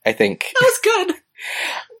to, I think... That was good!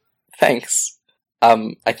 Thanks.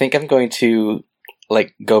 I think I'm going to,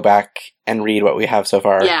 like, go back and read what we have so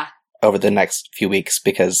far over the next few weeks,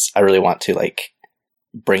 because I really want to, like,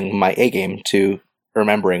 bring my A game to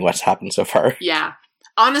remembering what's happened so far. Yeah.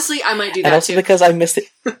 Honestly, I might do that, and also too. Because I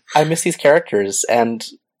miss these characters, and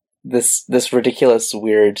this ridiculous,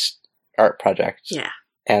 weird art project. Yeah.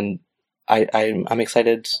 And I'm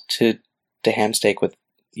excited to hamsteak with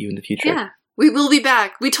you in the future. Yeah. We will be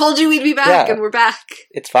back. We told you we'd be back, and we're back.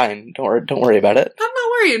 It's fine. Don't worry about it. I'm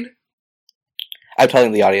not worried. I'm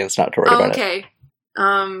telling the audience not to worry about it. Okay.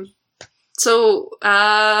 So,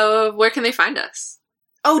 where can they find us?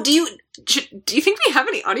 Oh, do you think we have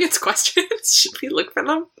any audience questions? Should we look for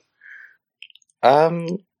them?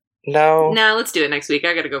 No. Nah, let's do it next week.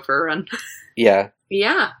 I gotta go for a run. Yeah.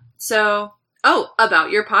 Yeah. So,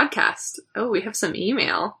 about your podcast. Oh, we have some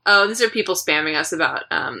email. Oh, these are people spamming us about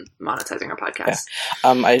monetizing our podcast.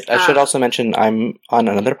 Yeah. I should also mention I'm on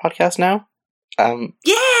another podcast now.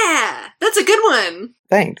 Yeah! That's a good one!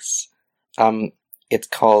 Thanks. It's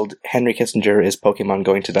called Henry Kissinger Is Pokemon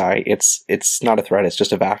Going to Die? It's not a thread, it's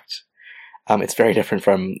just a fact. It's very different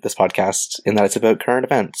from this podcast in that it's about current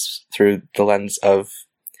events through the lens of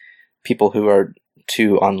people who are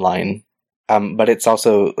too online. But it's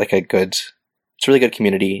also like it's a really good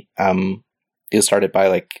community. It was started by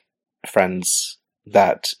like friends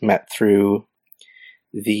that met through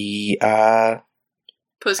the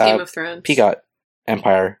Post Game of Thrones Peagot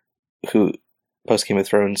Empire, who post Game of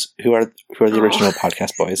Thrones, who are the original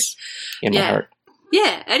podcast boys in my heart.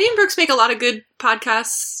 Yeah, Eddie and Brooks make a lot of good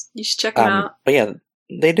podcasts. You should check them out. But yeah,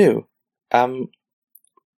 they do.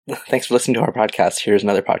 Thanks for listening to our podcast. Here's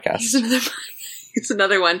another podcast. Here's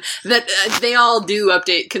another one that they all do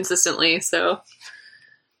update consistently. So,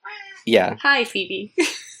 yeah. Hi, Phoebe.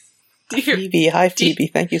 Hi, Phoebe.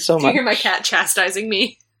 Thank you so much. Do you hear my cat chastising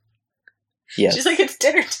me? Yes. She's like, it's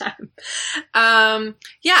dinner time.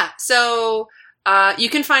 Yeah. So. You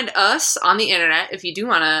can find us on the internet if you do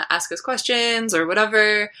want to ask us questions or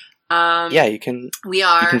whatever. Yeah, you can. We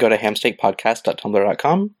are. You can go to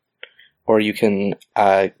hamsteakpodcast.tumblr.com, or you can.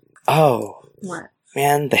 What?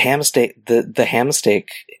 Man, the hamsteak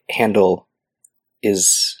handle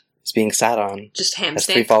is being sat on. Just hamsteak.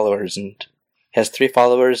 Has 3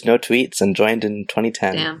 followers no tweets, and joined in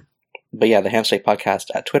 2010. Damn. But yeah, the Hamsteak Podcast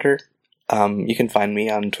at Twitter. You can find me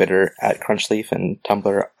on Twitter at Crunchleaf and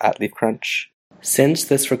Tumblr at LeafCrunch. Since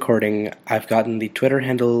this recording, I've gotten the Twitter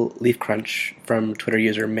handle LeafCrunch from Twitter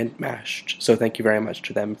user MintMashed, so thank you very much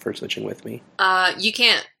to them for switching with me. You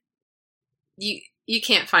can't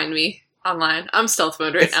find me online. I'm stealth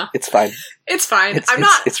mode right now. It's fine. It's fine.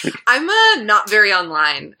 I'm not very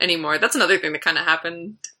online anymore. That's another thing that kind of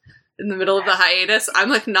happened in the middle of the hiatus. I'm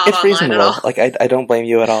like not online reasonable. at all. Like I don't blame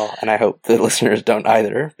you at all, and I hope the listeners don't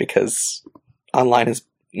either, because online is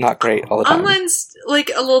not great all the time. Online's like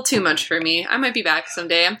a little too much for me. I might be back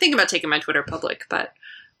someday. I'm thinking about taking my Twitter public, but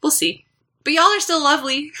we'll see. But y'all are still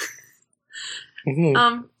lovely. Mm-hmm.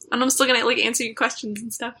 And I'm still gonna like answer your questions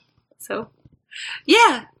and stuff. So,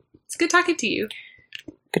 yeah, it's good talking to you.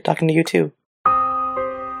 Good talking to you too.